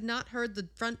 Tuppence had not heard the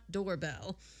front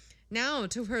doorbell. Now,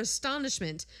 to her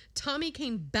astonishment, Tommy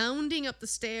came bounding up the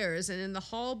stairs, and in the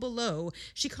hall below,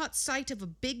 she caught sight of a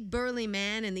big burly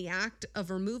man in the act of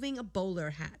removing a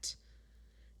bowler hat.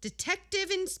 Detective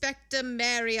Inspector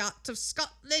Marriott of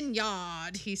Scotland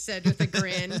Yard, he said with a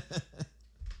grin.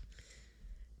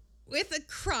 With a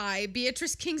cry,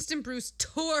 Beatrice Kingston Bruce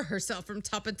tore herself from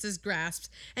Tuppence's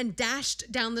grasp and dashed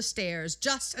down the stairs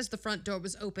just as the front door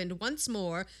was opened once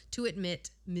more to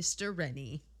admit Mr.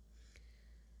 Rennie.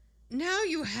 Now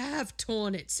you have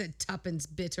torn it, said Tuppence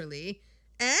bitterly.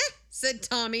 Eh? Said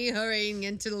Tommy, hurrying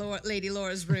into Lady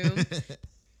Laura's room.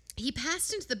 He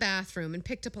passed into the bathroom and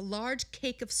picked up a large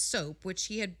cake of soap, which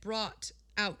he had brought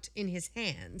out in his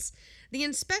hands. The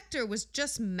inspector was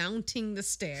just mounting the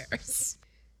stairs.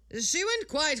 She went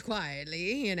quite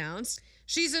quietly, he announced.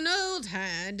 She's an old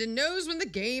hand and knows when the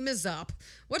game is up.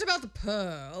 What about the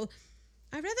pearl?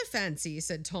 I rather fancy,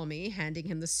 said Tommy, handing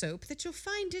him the soap, that you'll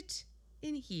find it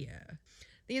in here.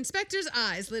 The inspector's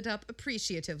eyes lit up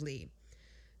appreciatively.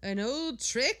 An old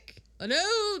trick and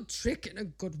a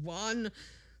good one.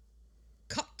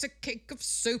 Cut a cake of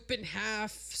soap in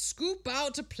half, scoop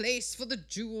out a place for the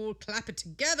jewel, clap it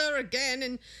together again,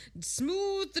 and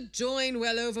smooth the join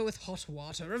well over with hot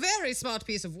water. A very smart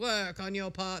piece of work on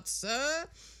your part, sir.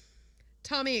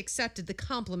 Tommy accepted the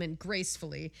compliment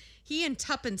gracefully. He and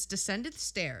Tuppence descended the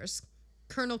stairs.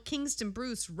 Colonel Kingston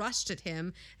Bruce rushed at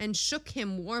him and shook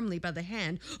him warmly by the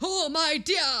hand. Oh, my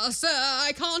dear sir,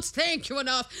 I can't thank you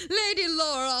enough. Lady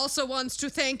Laura also wants to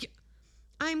thank you.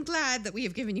 I'm glad that we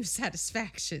have given you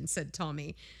satisfaction, said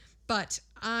Tommy, but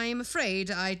I'm afraid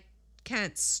I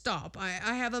can't stop. I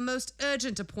have a most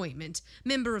urgent appointment,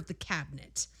 member of the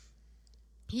cabinet.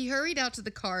 He hurried out to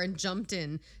the car and jumped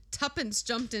in. Tuppence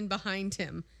jumped in behind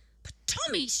him. "But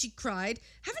Tommy," she cried,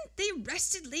 "haven't they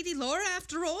arrested Lady Laura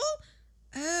after all?"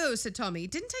 "Oh," said Tommy,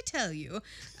 "didn't I tell you?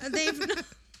 They've not,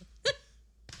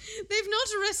 they've not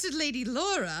arrested Lady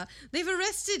Laura. They've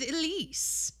arrested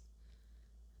Elise."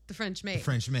 The French maid. The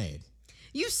French maid.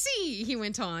 "You see," he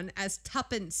went on, as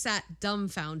Tuppence sat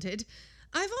dumbfounded,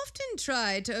 "I've often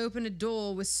tried to open a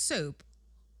door with soap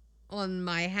on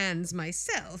my hands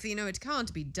myself. You know, it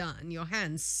can't be done. Your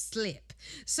hands slip.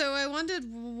 So I wondered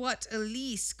what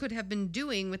Elise could have been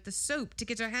doing with the soap to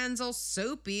get her hands all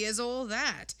soapy as all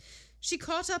that. She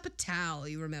caught up a towel,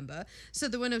 you remember, so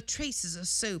there were no traces of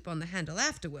soap on the handle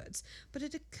afterwards. But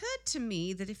it occurred to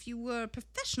me that if you were a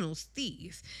professional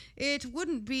thief, it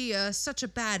wouldn't be such a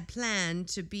bad plan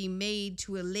to be made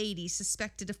to a lady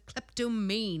suspected of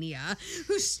kleptomania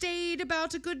who stayed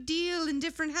about a good deal in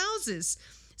different houses.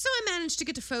 So I managed to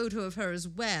get a photo of her as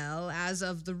well as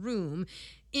of the room,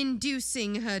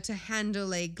 inducing her to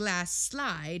handle a glass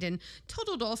slide, and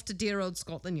toddled off to dear old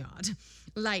Scotland Yard.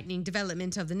 Lightning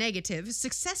development of the negative,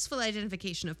 successful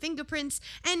identification of fingerprints,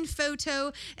 and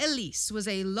photo. Elise was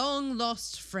a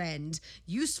long-lost friend.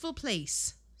 Useful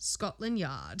place, Scotland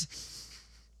Yard."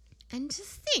 "And to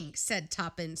think," said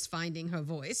Tuppence, finding her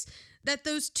voice, "that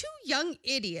those two young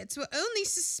idiots were only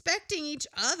suspecting each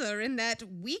other in that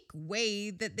weak way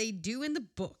that they do in the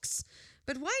books.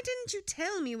 But why didn't you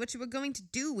tell me what you were going to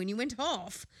do when you went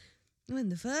off?" "Well, in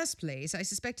the first place, I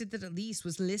suspected that Elise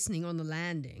was listening on the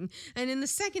landing. And in the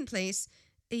second place,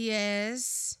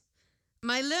 yes."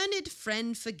 "My learned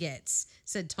friend forgets,"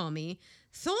 said Tommy.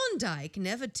 "Thorndyke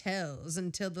never tells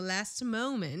until the last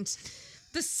moment.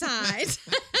 Besides..."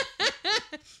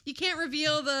 You can't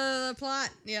reveal the plot.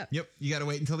 Yep. You got to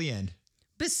wait until the end.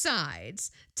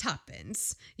 "Besides,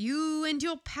 Tuppence, you and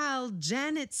your pal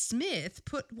Janet Smith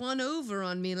put one over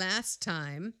on me last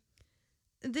time.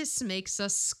 This makes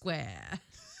us square."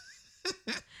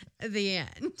 The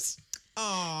end.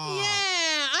 Oh.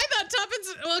 Yeah, I thought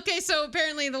Tuppence... Well, okay, so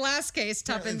apparently in the last case,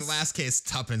 Tuppence... In the last case,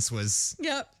 Tuppence was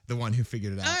Yep. the one who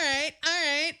figured it out. All right.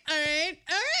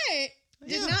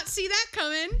 Did not see that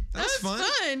coming. That was fun.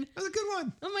 That was a good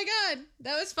one. Oh my God,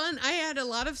 that was fun. I had a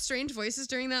lot of strange voices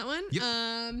during that one.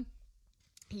 Yep.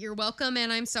 You're welcome,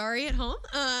 and I'm sorry at home.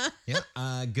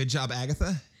 Good job,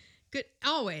 Agatha. Good,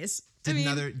 always. Got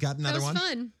another one? That was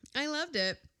fun. I loved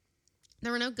it.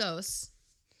 There were no ghosts.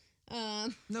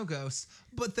 No ghosts,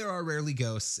 but there are rarely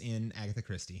ghosts in Agatha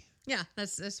Christie. Yeah,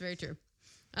 that's very true.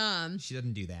 She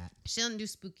doesn't do that. She doesn't do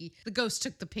spooky. The ghost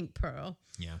took the pink pearl.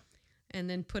 Yeah. And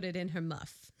then put it in her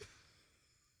muff.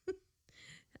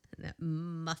 That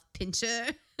muff pincher.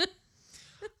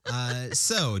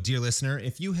 So, dear listener,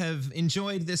 if you have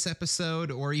enjoyed this episode,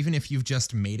 or even if you've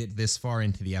just made it this far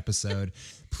into the episode,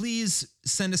 please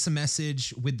send us a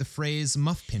message with the phrase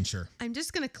muff pincher. I'm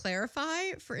just going to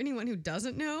clarify for anyone who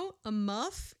doesn't know, a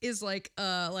muff is like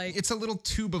it's a little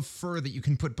tube of fur that you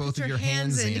can put both of your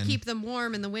hands in to keep them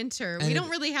warm in the winter. And we don't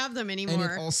really have them anymore.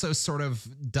 And it also sort of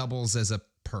doubles as a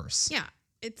purse.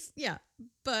 Yeah,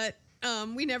 but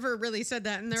we never really said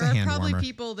that, and there are probably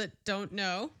people that don't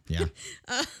know. Yeah.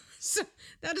 So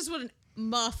that is what a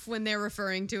muff, when they're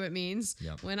referring to it, means.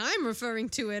 Yep. When I'm referring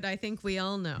to it, I think we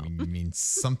all know. It means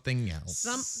something else.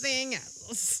 Something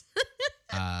else.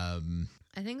 I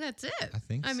think that's it. I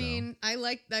think so.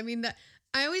 That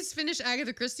I always finish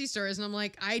Agatha Christie stories, and I'm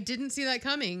like, I didn't see that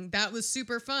coming. That was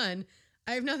super fun.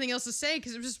 I have nothing else to say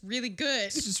because it was just really good.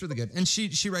 It's just really good. And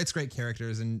she writes great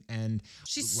characters, and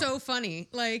she's so funny.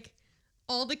 Like,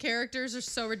 all the characters are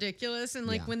so ridiculous, and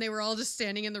when they were all just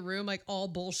standing in the room, like all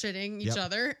bullshitting each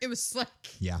other, it was like,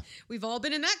 we've all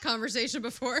been in that conversation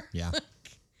before. Yeah.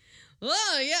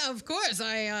 Well, yeah, of course.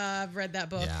 I've read that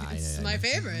book. It's my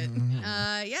favorite.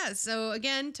 So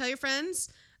again, tell your friends.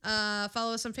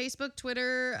 Follow us on Facebook,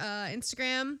 Twitter,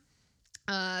 Instagram.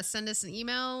 Send us an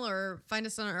email or find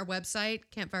us on our website,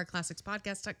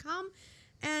 campfireclassicspodcast.com,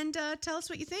 and tell us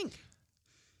what you think.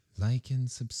 Like and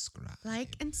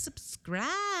subscribe.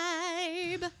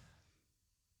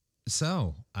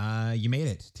 So, you made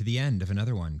it to the end of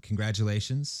another one.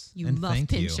 Congratulations. You muff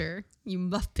pincher. You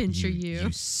muff pincher, you.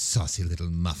 You saucy little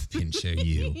muff pincher,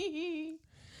 you.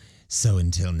 So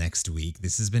until next week,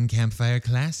 this has been Campfire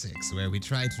Classics, where we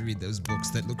try to read those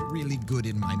books that look really good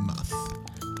in my muff.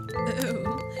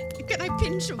 Oh, can I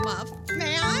pinch a muff?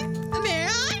 May I?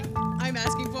 I'm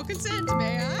asking for consent.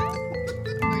 May I?